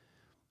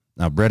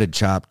 Now, Brett had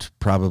chopped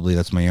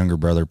that's my younger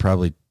brother,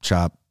 probably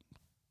chopped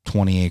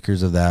 20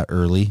 acres of that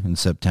early in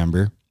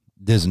September.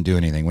 Doesn't do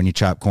anything. When you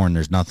chop corn,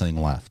 there's nothing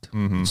left.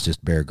 It's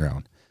just bare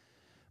ground.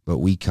 But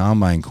we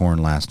combined corn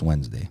last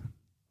Wednesday.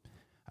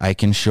 I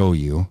can show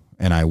you,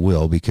 and I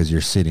will because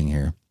you're sitting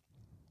here.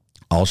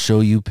 I'll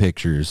show you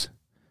pictures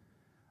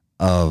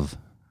of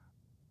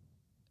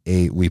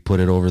we put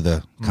it over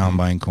the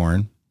combine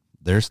corn.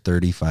 There's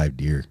 35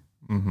 deer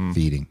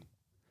feeding.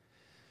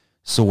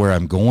 So where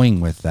I'm going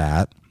with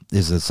that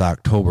is it's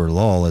October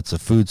lull. It's a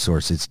food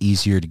source. It's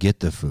easier to get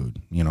the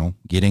food.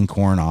 Getting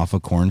corn off a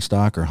corn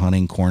stalk or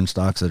hunting corn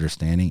stalks that are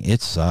standing,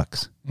 it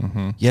sucks.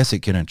 Yes, it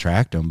can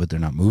attract them, but they're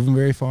not moving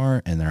very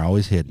far and they're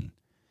always hidden.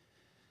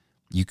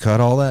 You cut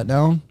all that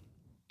down,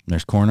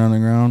 there's corn on the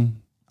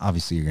ground,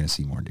 obviously you're going to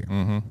see more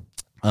deer.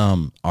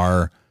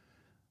 Our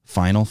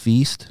final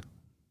feast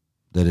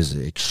that is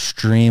an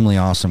extremely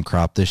awesome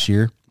crop this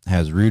year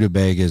has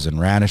rutabagas and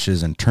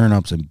radishes and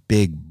turnips and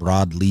big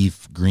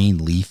broadleaf green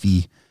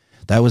leafy.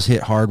 That was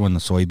hit hard when the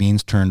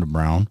soybeans turned to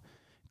brown.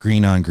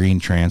 Green on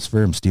green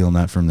transfer. I'm stealing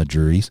that from the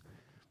juries.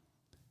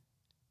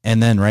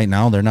 And then right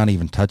now they're not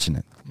even touching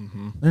it.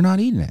 They're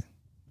not eating it.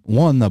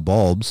 One, the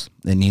bulbs,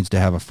 it needs to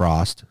have a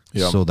frost,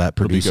 so that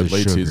produces It'll be good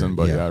late sugar. season,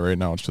 but right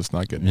now it's just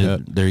not getting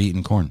hit. They're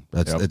eating corn.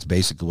 That's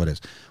basically what it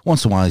is.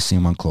 Once in a while I see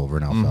them on clover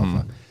and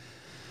alfalfa.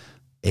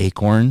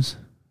 Acorns,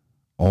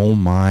 oh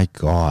my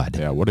God.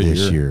 Yeah, what a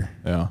this year.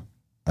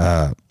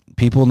 Yeah.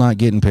 People not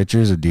getting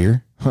pictures of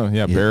deer.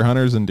 Bear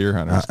hunters and deer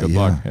hunters. Good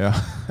luck.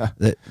 Yeah.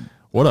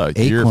 What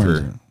a year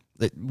for...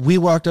 We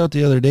walked out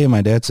the other day and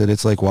my dad said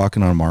it's like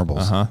walking on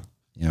marbles.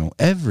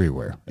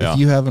 Everywhere. Yeah. If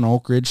you have an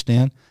Oak Ridge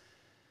stand,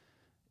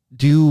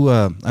 I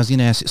was going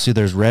to ask you, so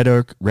there's red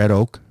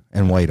oak,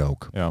 and white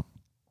oak. Yeah.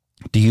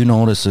 Do you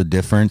notice a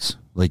difference?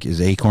 Like, is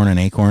acorn an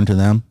acorn to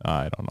them?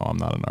 I don't know. I'm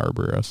not an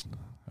arborist.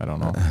 I don't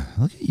know.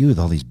 Look at you with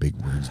all these big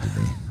words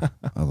today.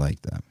 I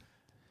like that.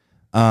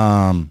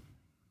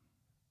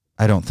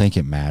 I don't think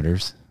it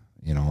matters,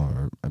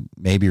 or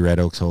maybe red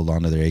oaks hold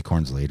on to their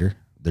acorns later.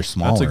 They're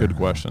smaller. That's a good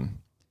question.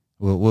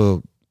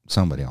 Well,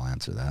 somebody will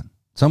answer that.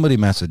 Somebody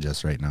message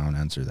us right now and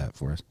answer that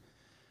for us.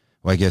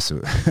 Well, I guess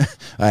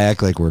I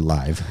act like we're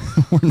live.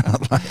 We're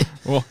not live.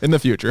 Well, in the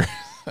future.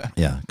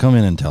 Yeah, come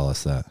in and tell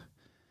us that.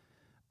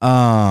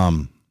 I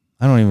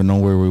don't even know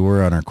where we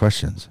were on our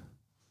questions.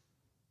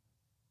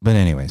 But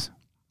anyways,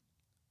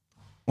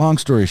 long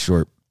story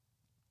short,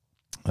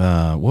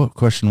 what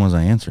question was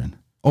I answering?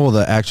 Oh,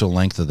 the actual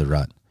length of the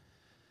rut.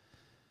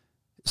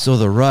 So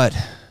the rut,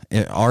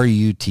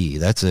 R-U-T,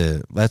 that's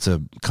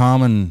a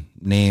common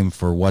name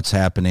for what's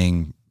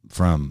happening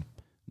from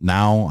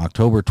now,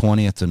 October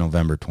 20th to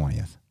November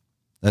 20th.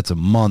 That's a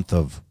month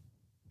of,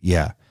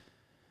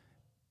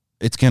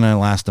 it's going to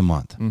last a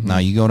month. Now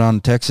you go down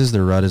to Texas,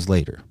 the rut is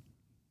later.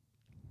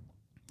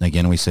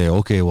 Again, we say,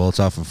 okay, well, it's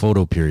off a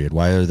photo period.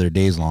 Why are there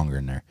days longer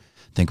in there?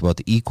 Think about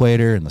the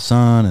equator and the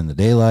sun and the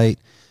daylight.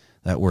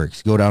 That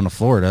works. Go down to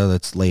Florida,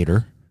 that's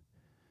later.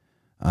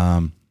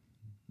 Our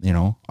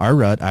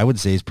rut, I would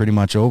say, is pretty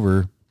much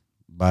over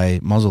by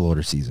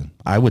muzzleloader season.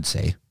 I would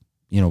say,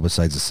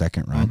 besides the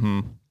second rut.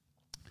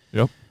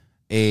 Yep.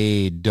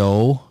 A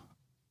doe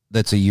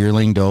that's a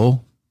yearling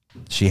doe,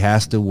 she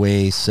has to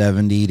weigh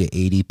 70 to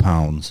 80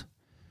 pounds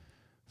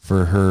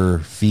for her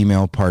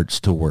female parts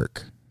to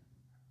work,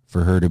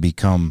 for her to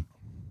become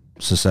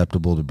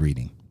susceptible to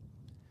breeding.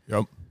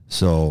 Yep.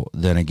 So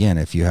then again,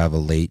 if you have a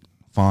late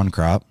fawn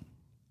crop,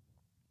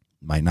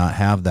 might not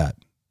have that.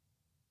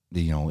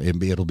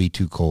 It'll be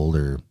too cold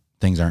or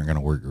things aren't going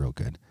to work real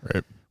good.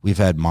 Right. We've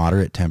had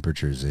moderate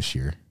temperatures this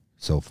year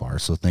so far,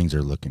 so things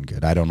are looking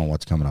good. I don't know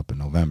what's coming up in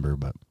November,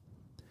 but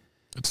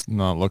it's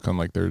not looking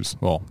like there's,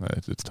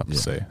 it's tough to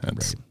say.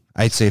 Right.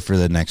 I'd say for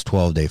the next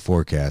 12-day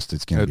forecast,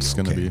 it's going to be okay. It's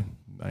going to be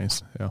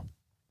nice, yeah.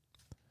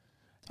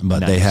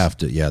 But they Nice. have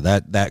to, yeah,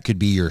 that could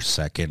be your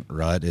second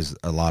rut, is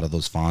a lot of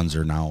those fawns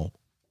are now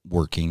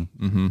working.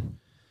 Mm-hmm.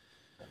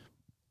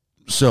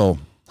 So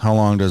how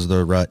long does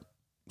the rut?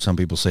 Some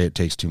people say it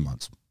takes 2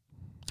 months.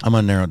 I'm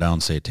going to narrow it down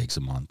and say it takes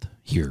a month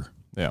here.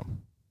 Yeah.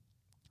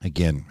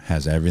 Again,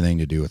 has everything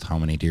to do with how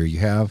many deer you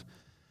have,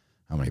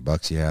 how many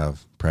bucks you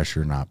have,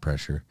 pressure, not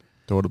pressure.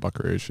 Doe to buck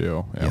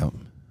ratio. Yeah. Yep. All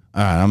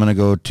right, I'm going to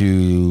go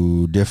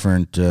to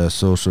different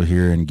social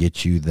here and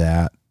get you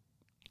that.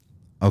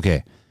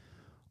 Okay.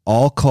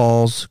 All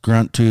calls,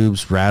 grunt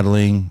tubes,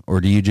 rattling,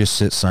 or do you just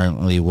sit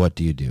silently? What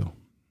do you do?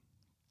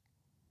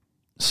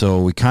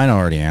 So we kind of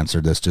already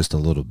answered this just a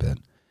little bit.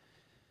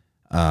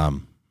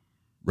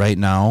 Right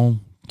now,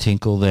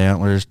 tinkle the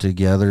antlers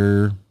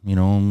together,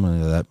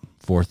 that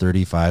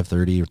 4:30,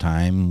 5:30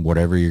 time,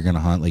 whatever you're going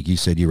to hunt. Like you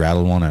said, you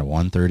rattled one at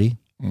 1:30.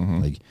 Mm-hmm.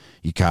 Like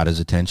you caught his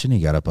attention. He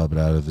got up out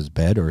of his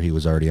bed, or he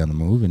was already on the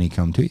move, and he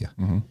come to you.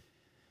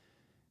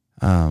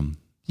 Mm-hmm.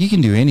 You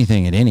can do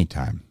anything at any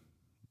time.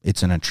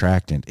 It's an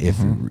attractant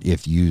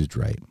if used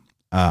right.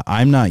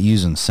 I'm not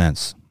using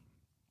scents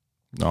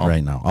No.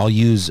 right now. I'll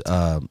use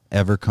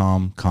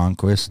Evercom.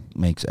 Conquest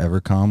makes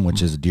Evercom,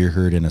 which is a deer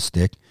herd in a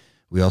stick.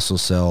 We also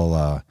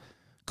sell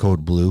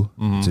Code Blue.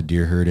 It's a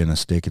deer herd in a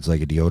stick. It's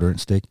like a deodorant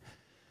stick.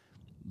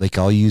 Like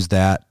I'll use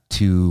that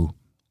to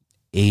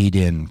aid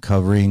in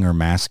covering or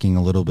masking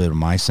a little bit of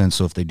my scent.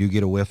 So if they do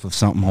get a whiff of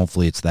something,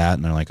 hopefully it's that,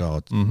 and they're like,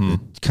 oh,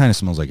 it kind of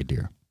smells like a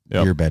deer.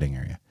 Yep. Deer bedding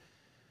area.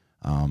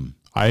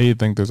 I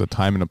think there's a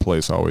time and a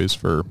place always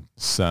for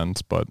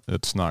scents, but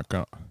it's not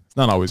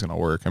always gonna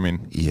work. I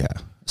mean, Yeah.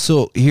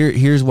 So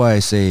here's why I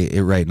say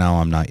it right now.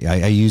 I'm not.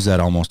 I use that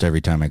almost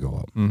every time I go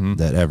out.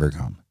 That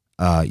Evercom.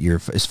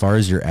 As far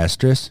as your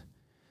estrus,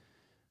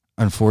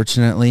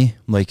 unfortunately,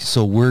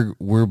 so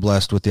we're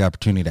blessed with the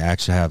opportunity to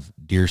actually have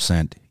deer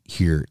scent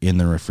here in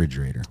the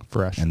refrigerator,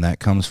 fresh and that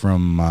comes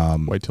from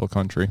whitetail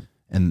country.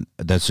 and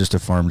that's just a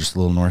farm just a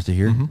little north of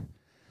here.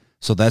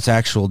 So that's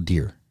actual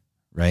deer,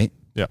 right?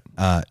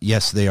 Yeah.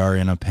 Yes, they are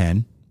in a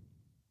pen.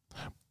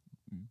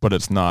 But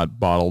it's not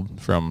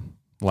bottled from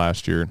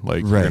last year.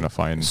 Like Right. you're gonna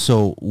find.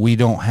 So we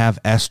don't have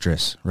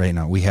estrus right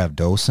now. We have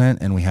doe scent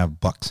and we have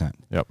buck scent.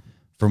 Yep.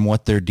 From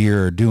what their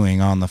deer are doing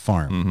on the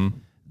farm. Mm-hmm.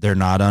 They're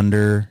not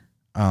under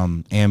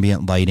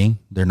ambient lighting.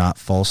 They're not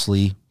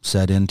falsely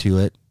set into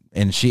it.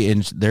 And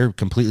they're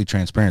completely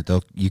transparent.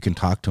 You can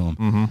talk to them.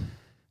 Mm-hmm.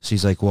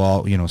 She's like,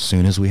 well, as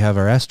soon as we have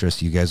our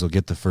estrus, you guys will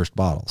get the first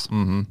bottles.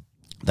 Mm-hmm.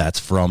 That's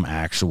from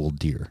actual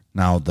deer.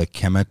 Now, the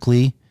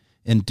chemically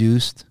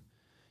induced,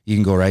 you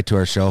can go right to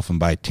our shelf and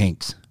buy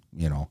tinks,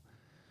 doe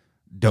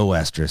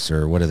estrus,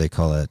 or what do they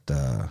call it?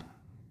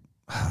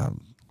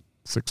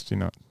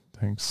 69.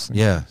 Thanks.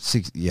 Yeah,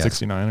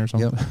 69 or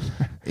something.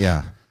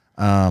 Yep.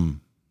 Yeah.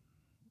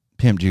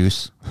 Pimp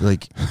juice.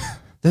 Like,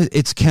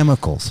 it's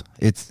chemicals.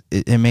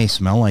 It may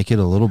smell like it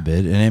a little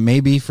bit, and it may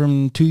be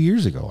from 2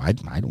 years ago. I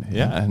don't know.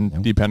 Yeah,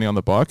 and depending on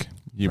the buck,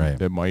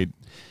 Right. it might.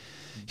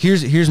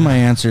 Here's my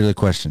answer to the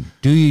question.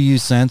 Do you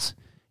use scents?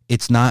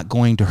 It's not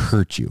going to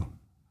hurt you.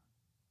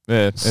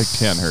 It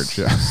can hurt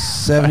you.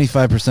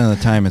 75% of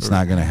the time, it's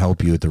not going to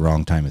help you at the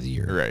wrong time of the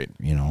year. Right.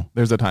 You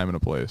There's a time and a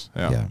place.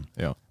 Yeah.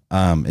 Yeah.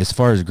 Yeah. As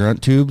far as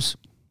grunt tubes,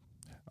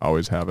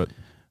 Always have it.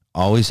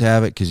 always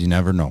have it because you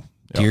never know.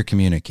 Yep. Deer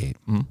communicate.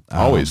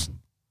 Always.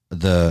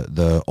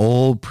 The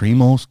old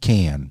Primos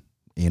can,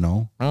 do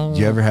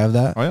you ever have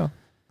that? Oh yeah.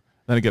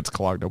 Then it gets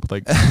clogged up with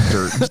like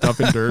dirt and stuff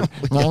in dirt.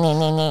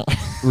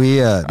 We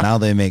now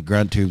they make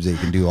grunt tubes that you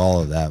can do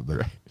all of that,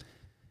 but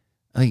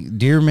like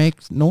deer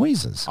make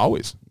noises.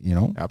 Always.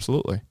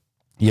 Absolutely.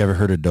 You ever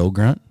heard a doe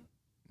grunt?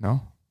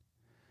 No.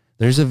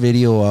 There's a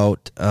video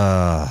out,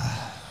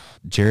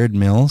 Jared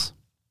Mills.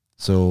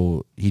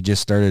 So he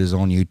just started his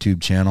own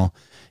YouTube channel.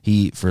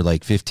 He, for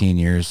like 15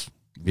 years,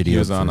 He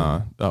was on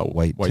for a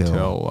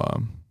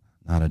whitetail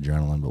not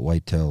adrenaline, but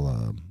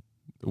whitetail.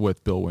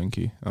 with Bill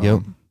Winke.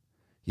 Yep.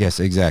 Yes,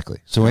 exactly.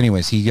 So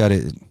anyways, he got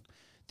it.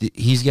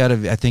 He's got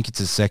I think it's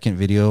his second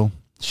video.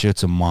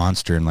 Shoots a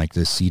monster in like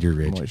this Cedar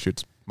Ridge. He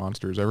shoots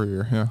monsters every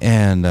year. Yeah.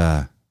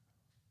 And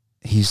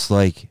he's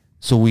like,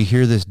 so we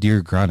hear this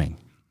deer grunting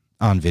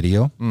on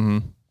video. Mm-hmm.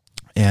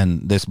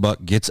 And this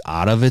buck gets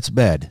out of its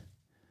bed.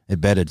 It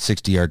bedded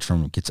 60 yards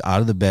from him. Gets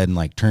out of the bed and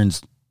like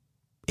turns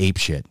ape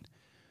shit.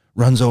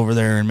 Runs over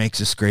there and makes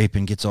a scrape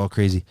and gets all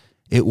crazy.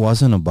 It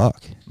wasn't a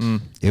buck.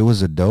 It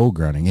was a doe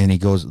grunting. And he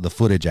goes, the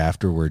footage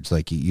afterwards,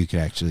 like you could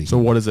actually. So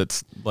what is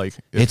it like?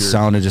 It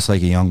sounded just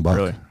like a young buck.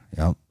 Really?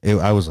 Yep.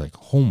 I was like,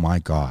 oh my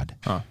God.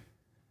 Huh.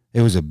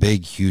 It was a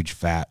big, huge,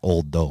 fat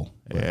old doe.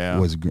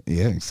 Yeah.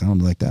 It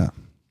sounded like that.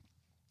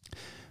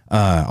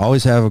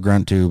 Always have a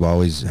grunt tube.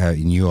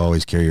 And you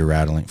always carry your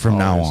rattling from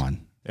now Always.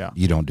 on. Yeah.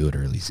 You don't do it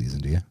early season,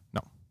 do you?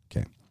 No.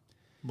 Okay.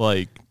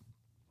 Like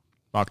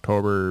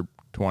October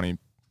 23rd,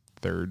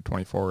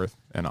 24th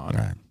and on.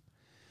 Right.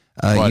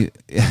 But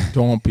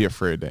don't be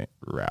afraid to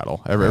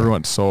rattle.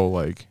 Everyone's so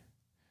like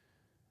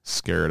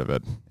scared of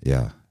it.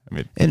 Yeah. I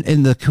mean,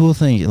 And the cool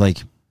thing, like,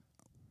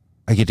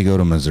 I get to go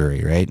to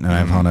Missouri, right? And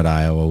I've hunted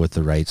Iowa with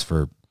the rights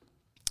for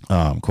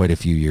quite a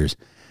few years.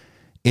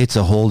 it's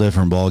a whole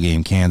different ball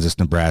game. Kansas,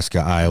 Nebraska,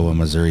 Iowa,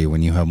 Missouri.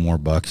 When you have more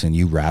bucks and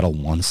you rattle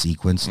one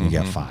sequence and you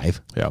got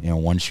 5, Yep.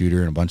 one shooter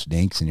and a bunch of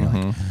dinks, and you're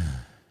like,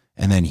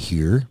 and then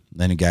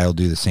then a guy will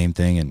do the same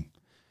thing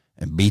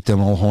and beat them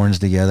all horns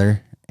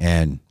together.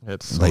 And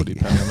it's so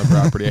dependent on the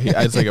property.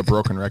 It's like a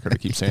broken record. I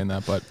keep saying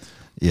that, but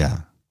yeah,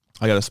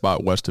 I got a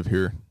spot west of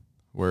here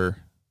where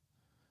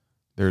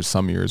there's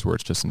some years where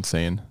it's just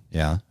insane.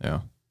 yeah.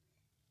 Yeah.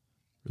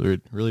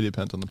 Really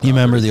depends on the property. You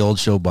remember the old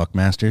show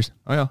Buckmasters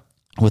Oh, yeah.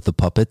 with the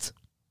puppets?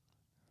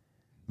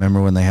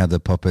 Remember when they had the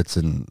puppets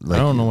and I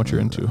don't know what you're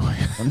into.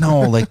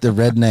 No, like the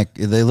redneck.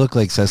 They look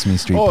like Sesame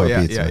Street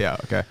puppets. Yeah.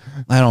 Okay.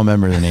 I don't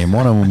remember the name.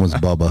 One of them was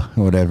Bubba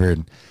or whatever.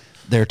 And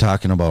they're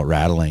talking about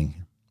rattling,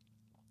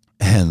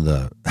 and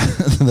the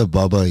the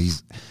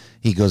Bubba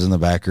he goes in the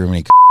back room and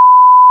he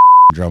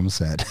drum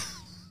set,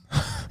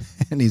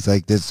 and he's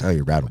like, "This is how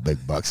you rattle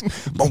big bucks."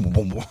 Boom, boom,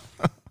 boom, boom.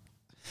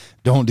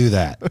 Don't do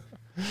that.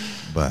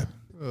 But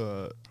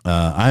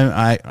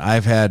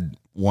I've had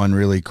one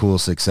really cool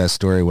success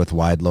story with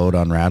wide load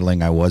on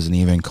rattling. I wasn't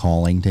even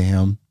calling to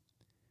him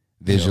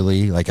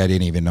visually. Yep. Like I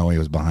didn't even know he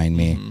was behind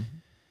me. Mm-hmm.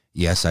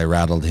 Yes, I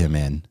rattled him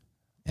in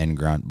and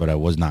grunt, but I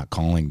was not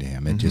calling to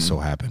him. It just so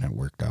happened it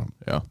worked out.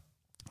 Yeah.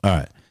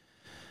 All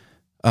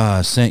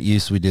right. Scent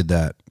use, we did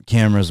that.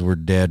 Cameras were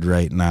dead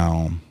right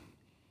now.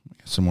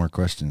 Some more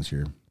questions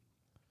here.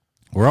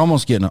 We're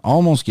almost getting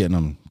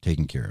them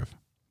taken care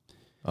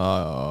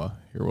of.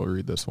 Here, we'll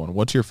read this one.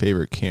 What's your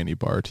favorite candy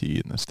bar to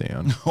eat in the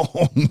stand?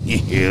 Oh,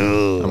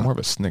 yeah. I'm more of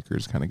a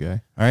Snickers kind of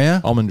guy. Are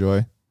you? Almond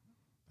Joy.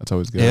 That's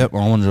always good. Yep,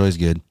 Almond Joy is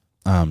good.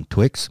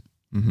 Twix.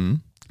 Mm-hmm.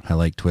 I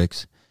like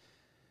Twix.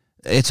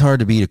 It's hard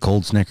to beat a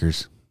cold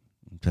Snickers.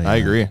 I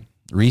agree.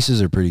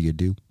 Reese's are pretty good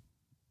too.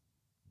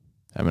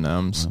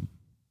 M&M's.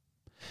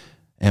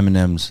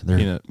 M&M's, they're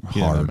peanut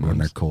hard M&Ms. when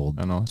they're cold.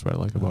 I know, that's what I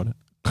like about it.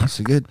 That's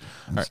good.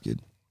 That's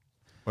good.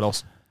 What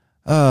else?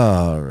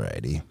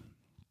 Alrighty.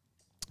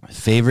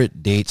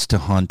 Favorite dates to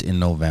hunt in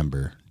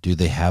November. Do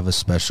they have a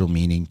special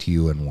meaning to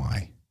you and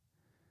why?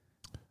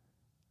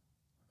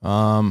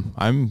 I'm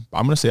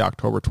gonna say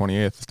October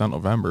 28th. It's not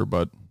November,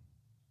 but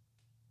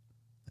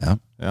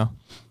yeah.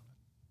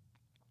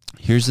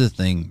 Here's the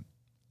thing.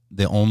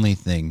 The only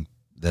thing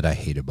that I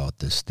hate about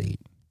this state.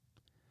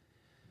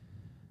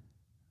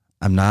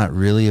 I'm not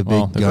really a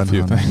big gun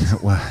hunter.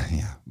 Well,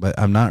 yeah, but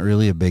I'm not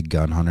really a big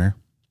gun hunter.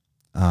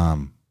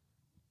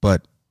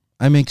 But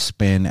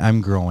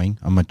I'm growing,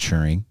 I'm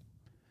maturing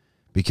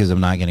because I'm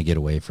not going to get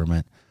away from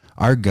it.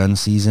 Our gun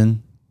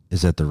season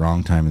is at the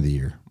wrong time of the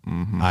year,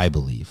 I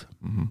believe.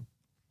 Mm-hmm.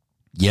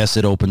 Yes,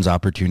 it opens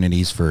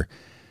opportunities for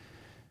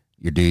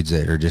your dudes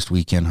that are just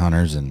weekend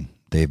hunters and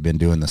they've been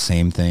doing the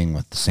same thing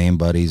with the same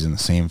buddies and the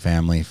same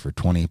family for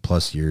 20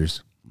 plus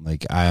years.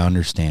 Like, I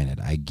understand it.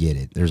 I get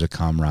it. There's a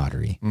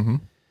camaraderie. Mm-hmm.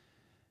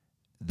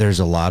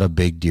 There's a lot of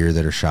big deer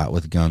that are shot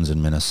with guns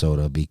in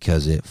Minnesota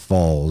because it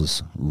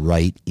falls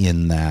right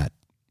in that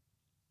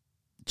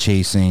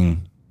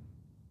chasing.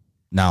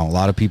 Now, a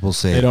lot of people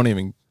say they don't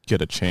even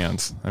get a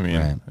chance. I mean,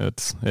 right.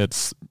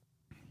 it's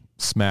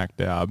smack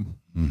dab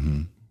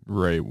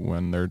right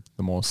when they're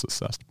the most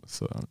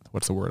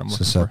what's the word I'm looking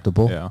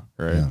susceptible? For? Yeah,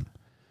 right. Yeah.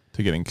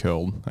 To getting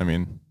killed. I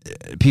mean,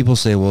 people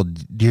say, well,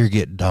 deer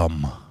get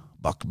dumb.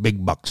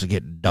 Big bucks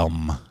get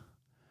dumb.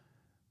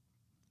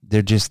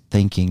 They're just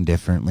thinking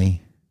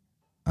differently.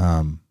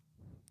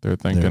 They're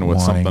thinking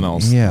with something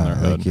else in their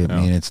head.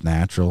 I mean, it's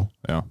natural.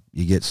 Yeah.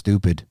 You get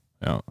stupid.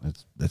 Yeah.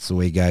 That's the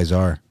way guys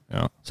are.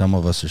 Yeah. Some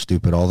of us are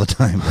stupid all the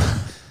time.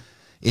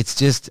 It's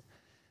just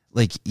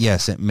like,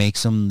 yes, it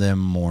makes them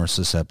more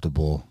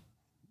susceptible.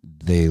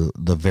 The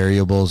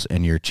variables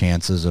and your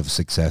chances of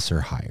success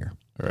are higher.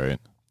 Right.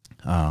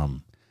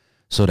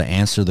 So to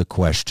answer the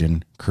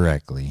question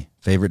correctly,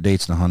 favorite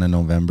dates to hunt in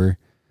November,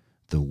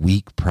 the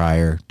week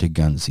prior to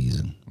gun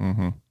season.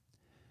 Mm-hmm.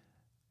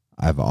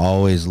 I've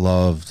always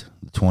loved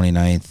the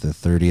 29th, the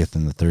 30th,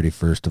 and the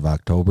 31st of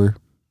October.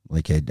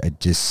 Like,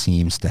 it just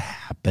seems to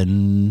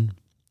happen.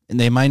 And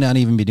they might not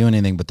even be doing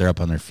anything, but they're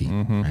up on their feet,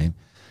 right?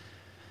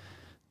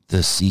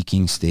 The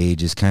seeking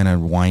stage is kind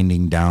of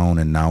winding down,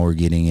 and now we're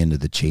getting into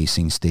the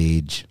chasing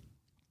stage.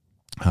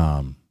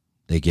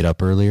 They get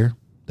up earlier.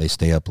 They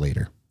stay up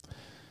later.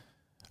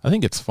 I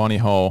think it's funny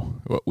how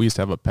we used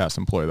to have a past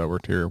employee that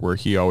worked here where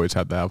he always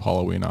had to have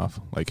Halloween off.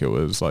 Like, it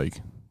was like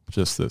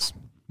just this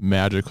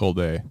magical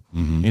day.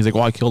 Mm-hmm. He's like,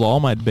 well, I killed all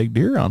my big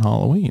deer on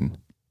Halloween.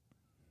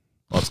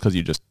 Well, it's because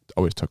you just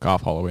always took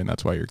off Halloween.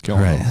 That's why you're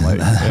killing them. Like,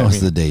 that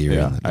was the day you're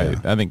in.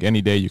 I think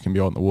any day you can be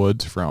out in the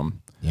woods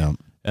from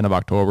end of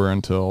October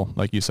until,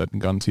 like you said,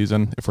 gun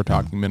season, if we're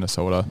talking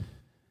Minnesota.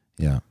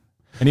 Yeah.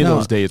 Any of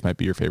those days might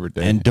be your favorite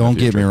day. And don't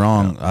get me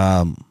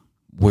wrong,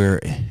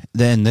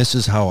 then this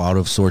is how out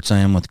of sorts I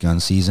am with gun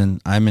season.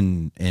 I'm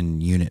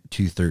in Unit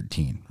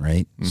 213,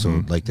 right? Mm-hmm.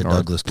 So like the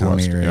Douglas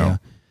County area. Yeah.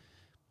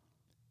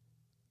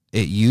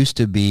 It used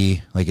to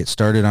be like it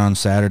started on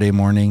Saturday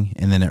morning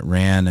and then it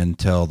ran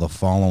until the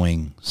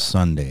following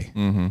Sunday.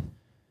 Mm-hmm.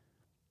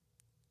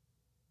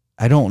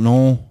 I don't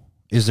know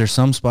Is there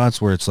some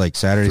spots where it's like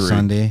Saturday, 3.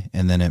 Sunday,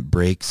 and then it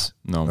breaks?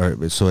 No.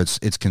 Or, so it's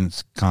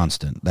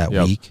constant that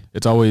Yep. week?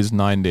 It's always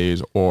 9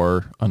 days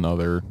or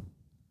another.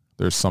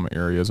 There's some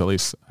areas, at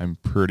least I'm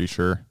pretty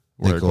sure,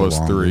 where They it go goes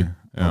longer? 3.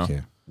 Yeah.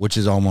 Okay. Which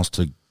is almost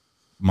to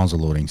muzzle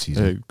loading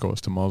season. It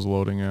goes to muzzle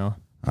loading, yeah.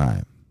 All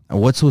right.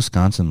 What's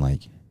Wisconsin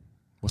like?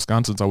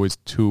 Wisconsin's always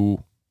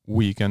 2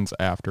 weekends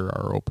after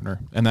our opener.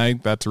 And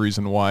that's the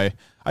reason why,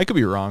 I could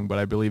be wrong, but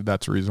I believe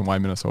that's the reason why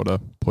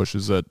Minnesota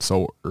pushes it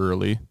so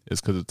early,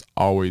 is because it's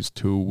always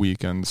 2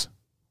 weekends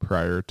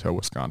prior to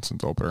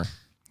Wisconsin's opener. I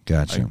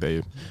Gotcha. think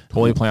they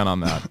totally plan on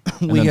that.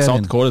 And We then got South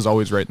in- Dakota is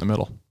always right in the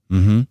middle.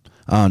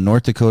 Mm-hmm.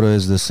 North Dakota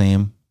is the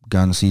same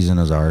gun season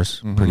as ours,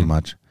 Mm-hmm. pretty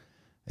much.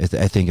 I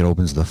think it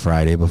opens the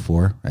Friday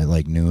before at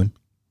like noon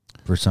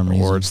for some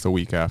reason. Or it's the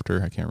week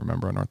after. I can't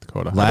remember on North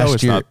Dakota. I Last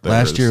always year, thought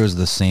last year was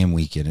the same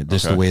weekend,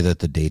 just the Okay. way that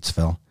the dates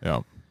fell.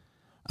 Yeah.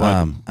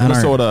 But And our-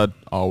 Minnesota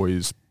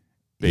always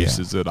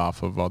bases it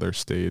off of other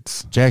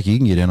states Jack, you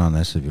can get in on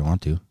this if you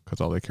want to.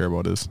 because all they care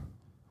about is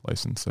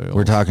license sales.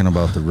 We're talking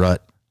about the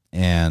rut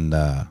and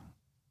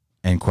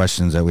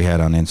questions that we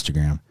had on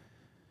Instagram.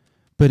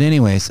 But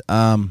anyways,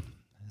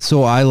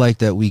 so I like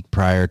that week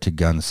prior to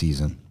gun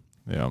season.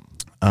 Yeah.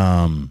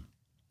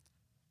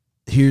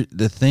 Here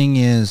the thing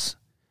is,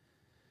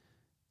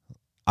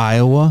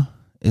 Iowa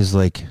is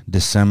like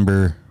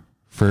December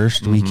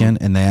 1st weekend,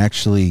 and they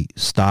actually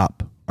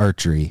stop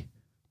archery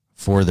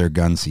for their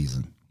gun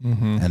season,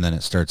 and then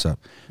it starts up.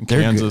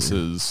 They're Kansas good.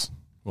 is,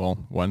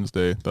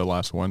 Wednesday, the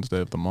last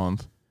Wednesday of the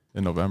month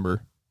in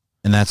November.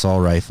 And that's all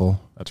rifle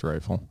That's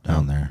rifle.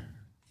 down there.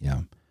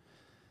 Yeah.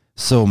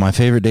 So my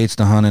favorite dates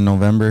to hunt in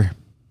November,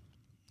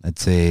 I'd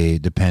say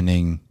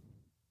depending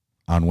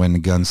on when the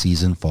gun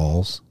season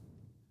falls,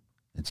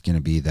 it's going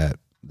to be that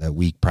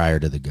week prior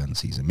to the gun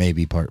season,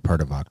 maybe part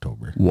of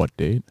October. What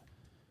date?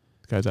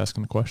 This guy's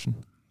asking the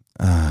question.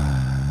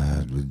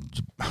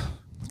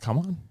 Come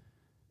on.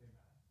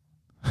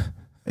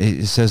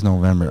 It says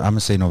November. I'm going to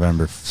say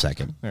November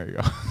 2nd. There you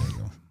go. There you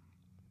go.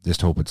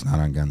 Just hope it's not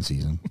on gun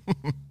season.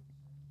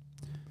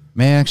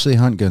 May actually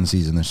hunt gun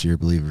season this year,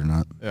 believe it or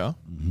not. Yeah.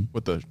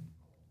 With the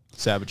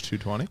Savage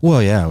 220.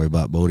 Well, yeah, we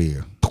bought Bodie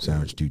a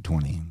Savage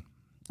 220.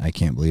 I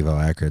can't believe how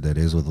accurate that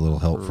is with a little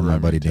help from my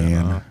buddy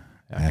Dan.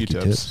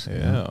 AccuTips.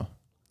 AccuTips,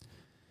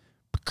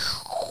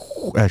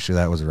 Yeah. Actually,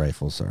 that was a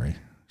rifle. Sorry.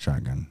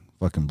 Shotgun.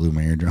 Fucking blew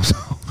my eardrums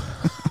out.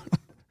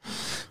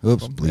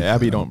 Oops. bleep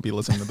Abby, that out. don't be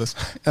listening to this.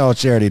 Oh,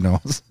 she already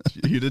knows.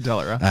 You did tell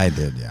her, huh? I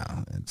did,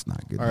 yeah. It's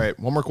not good. All right.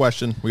 One more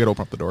question. We got to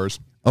open up the doors.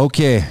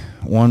 Okay,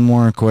 one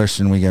more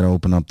question. We got to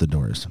open up the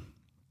doors.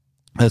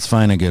 Let's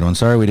find a good one.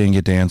 Sorry we didn't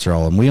get to answer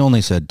all of them. We only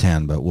said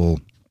 10, but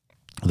we'll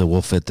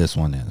fit this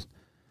one in.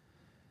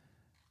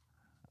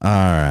 All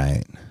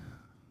right.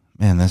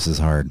 Man, this is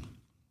hard.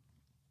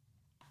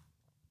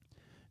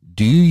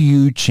 Do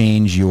you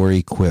change your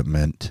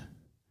equipment?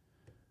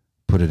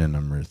 Put it in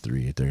number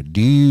 3 right there.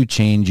 Do you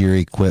change your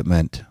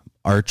equipment,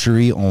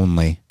 archery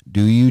only?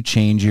 Do you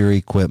change your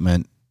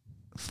equipment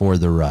for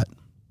the rut?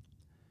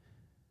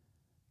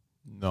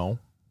 No.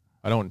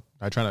 I don't.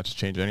 I try not to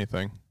change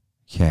anything.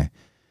 Okay.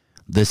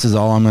 This is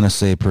all I'm going to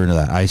say per to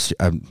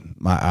that.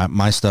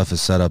 My stuff is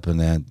set up in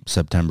that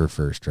September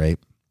 1st, right?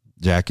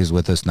 Jack is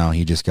with us now.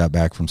 He just got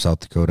back from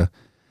South Dakota.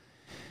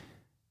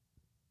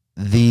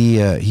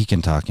 He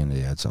can talk into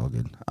that. It's all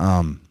good.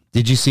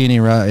 Did you see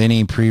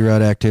any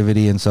pre-rut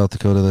activity in South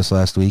Dakota this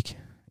last week?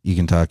 You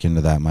can talk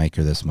into that mic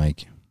or this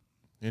mic.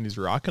 And he's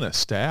rocking a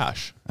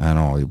stash. I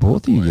know.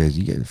 Both of you guys,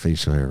 you get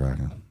facial hair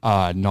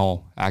rocking.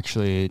 No,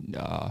 actually,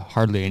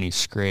 hardly any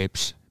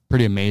scrapes.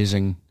 Pretty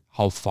amazing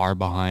how far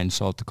behind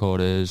South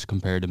Dakota is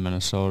compared to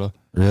Minnesota.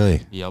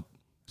 Really? Yep,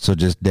 So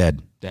just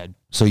dead. dead.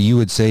 So you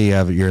would say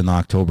you're in the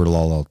October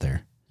lull out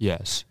there.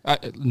 Yes,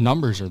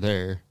 numbers are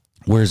there.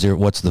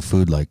 What's the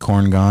food like?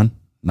 Corn gone?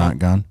 Not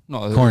gone?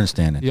 No, Corn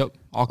standing. Yep,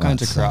 all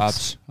kinds that of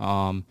crops.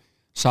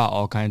 Saw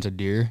all kinds of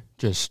deer.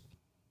 Just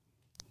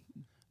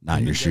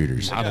Not your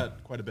shooters. They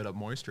got quite a bit of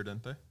moisture,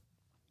 didn't they?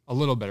 a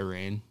little bit of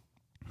rain.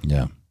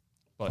 Yeah.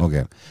 But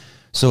Okay.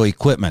 So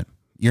equipment.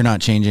 You're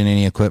not changing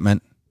any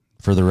equipment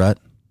for the rut?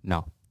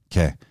 No.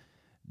 Okay.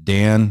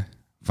 Dan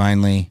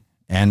finally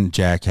and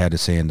Jack had to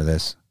say into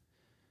this.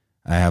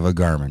 I have a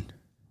Garmin.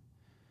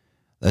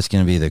 That's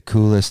going to be the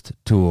coolest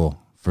tool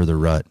for the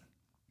rut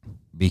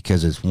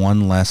because it's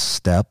one less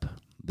step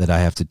that I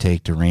have to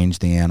take to range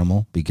the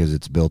animal because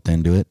it's built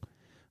into it.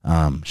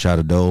 Shot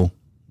a doe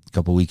a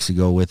couple weeks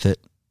ago with it,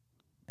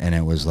 and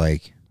it was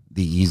like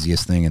the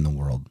easiest thing in the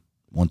world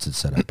once it's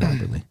set up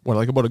properly. What I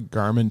like about a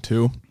Garmin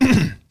too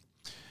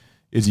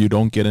is you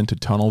don't get into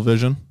tunnel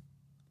vision.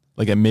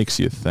 Like it makes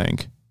you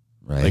think.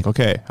 Right? Like,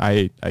 okay,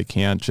 I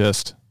can't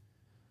just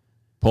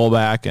pull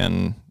back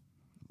and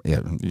Yeah.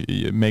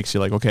 it makes you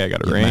like, okay, I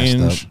got a Get messed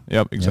range. up.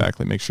 Yep,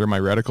 exactly. Make sure my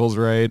reticle's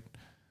right.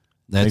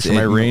 That's sure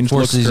my range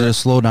forces looks you to correct.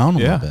 slow down a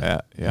little Yeah,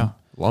 bit. yeah.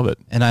 Love it.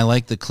 And I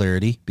like the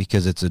clarity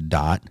because it's a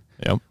dot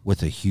Yep.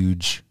 with a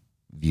huge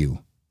view.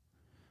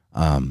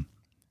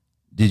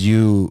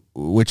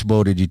 which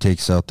bow did you take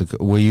South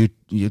Dakota? Were you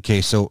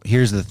okay? So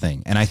here's the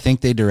thing, and I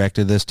think they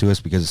directed this to us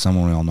because it's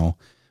someone we all know.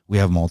 We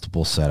have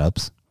multiple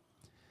setups.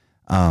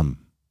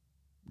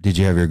 Did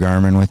you have your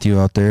Garmin with you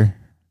out there?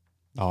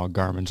 Oh,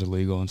 Garmin's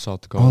illegal in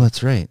South Dakota. Oh,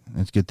 that's right.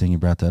 That's a good thing you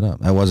brought that up.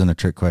 That wasn't a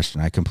trick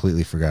question. I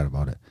completely forgot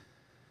about it.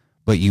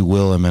 But you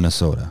will in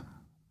Minnesota.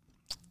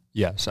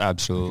 Yes,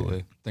 absolutely.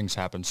 Okay. Things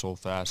happen so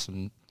fast,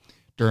 and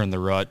during the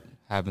rut,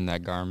 having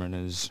that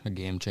Garmin is a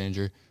game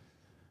changer.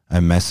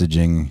 I'm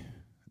messaging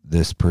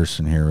this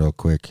person here real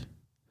quick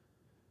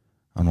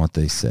on what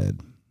they said.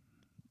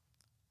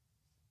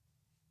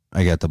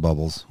 I got the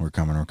bubbles. We're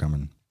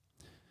coming.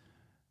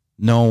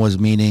 No was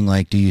meaning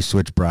like, do you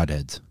switch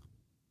broadheads?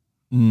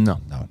 No.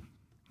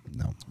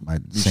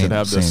 You should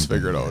have this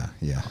figured out.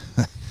 Yeah.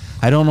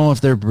 I don't know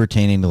if they're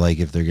pertaining to like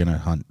if they're gonna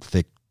hunt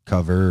thick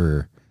cover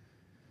or.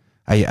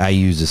 I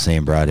use the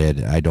same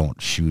broadhead. I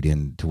don't shoot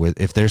into it.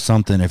 If there's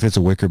something, if it's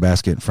a wicker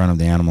basket in front of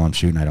the animal I'm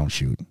shooting, I don't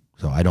shoot.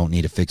 So I don't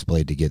need a fixed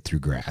blade to get through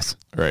grass.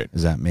 Right.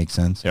 Does that make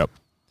sense? Yep.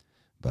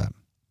 But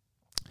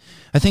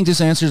I think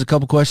this answers a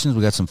couple questions.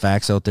 We got some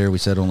facts out there. We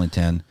said only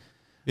 10.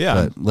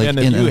 Yeah. But and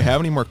if you have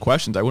any more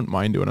questions, I wouldn't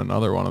mind doing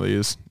another one of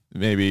these.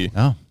 Maybe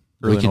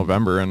early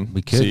November, and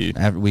we could see.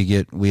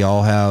 We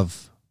all have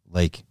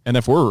like. And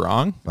if we're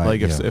wrong,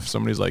 if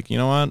somebody's like, you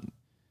know what,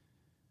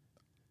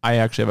 I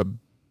actually have a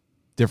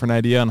different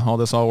idea on how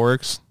this all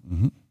works,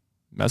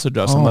 message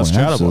us and let's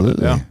chat about it.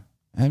 Yeah,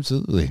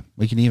 absolutely.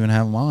 We can even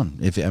have them on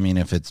if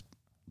it's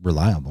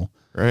reliable.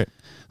 Right.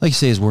 Like you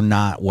say, is we're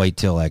not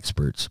whitetail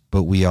experts,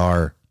 but we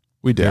are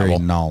very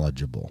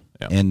knowledgeable.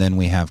 Yep. And then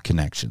we have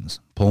connections,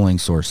 pulling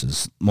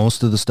sources.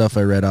 Most of the stuff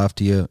I read off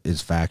to you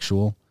is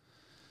factual.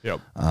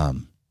 Yep.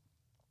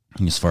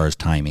 As far as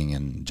timing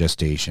and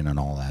gestation and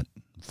all that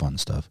fun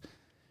stuff.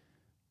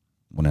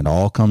 When it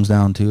all comes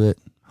down to it,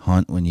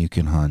 hunt when you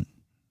can hunt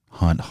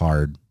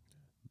hard,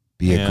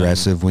 be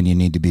aggressive when you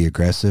need to be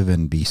aggressive,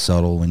 and be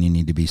subtle when you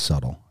need to be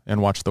subtle.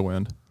 And watch the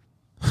wind.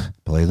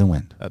 Play the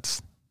wind.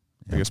 That's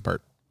the biggest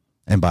part.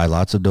 And buy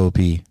lots of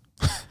dopey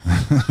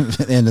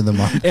end of the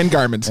month. And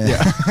Garmin's.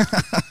 Yeah.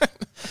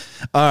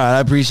 All right. I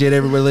appreciate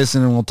everybody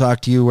listening. We'll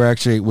talk to you.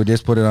 We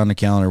just put it on the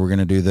calendar. We're going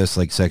to do this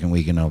like second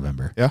week in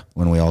November. Yeah.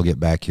 When we all get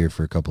back here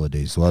for a couple of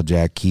days. So we'll have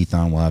Jack, Keith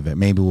on. We'll have it.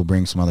 Maybe we'll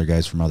bring some other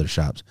guys from other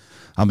shops.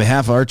 On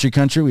behalf of Archery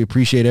Country, we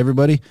appreciate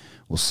everybody.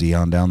 We'll see you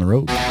on down the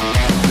road.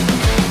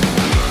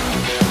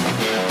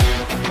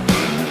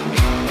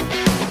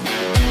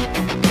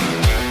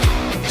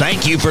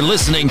 Thank you for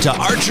listening to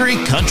Archery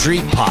Country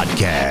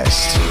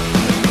Podcast.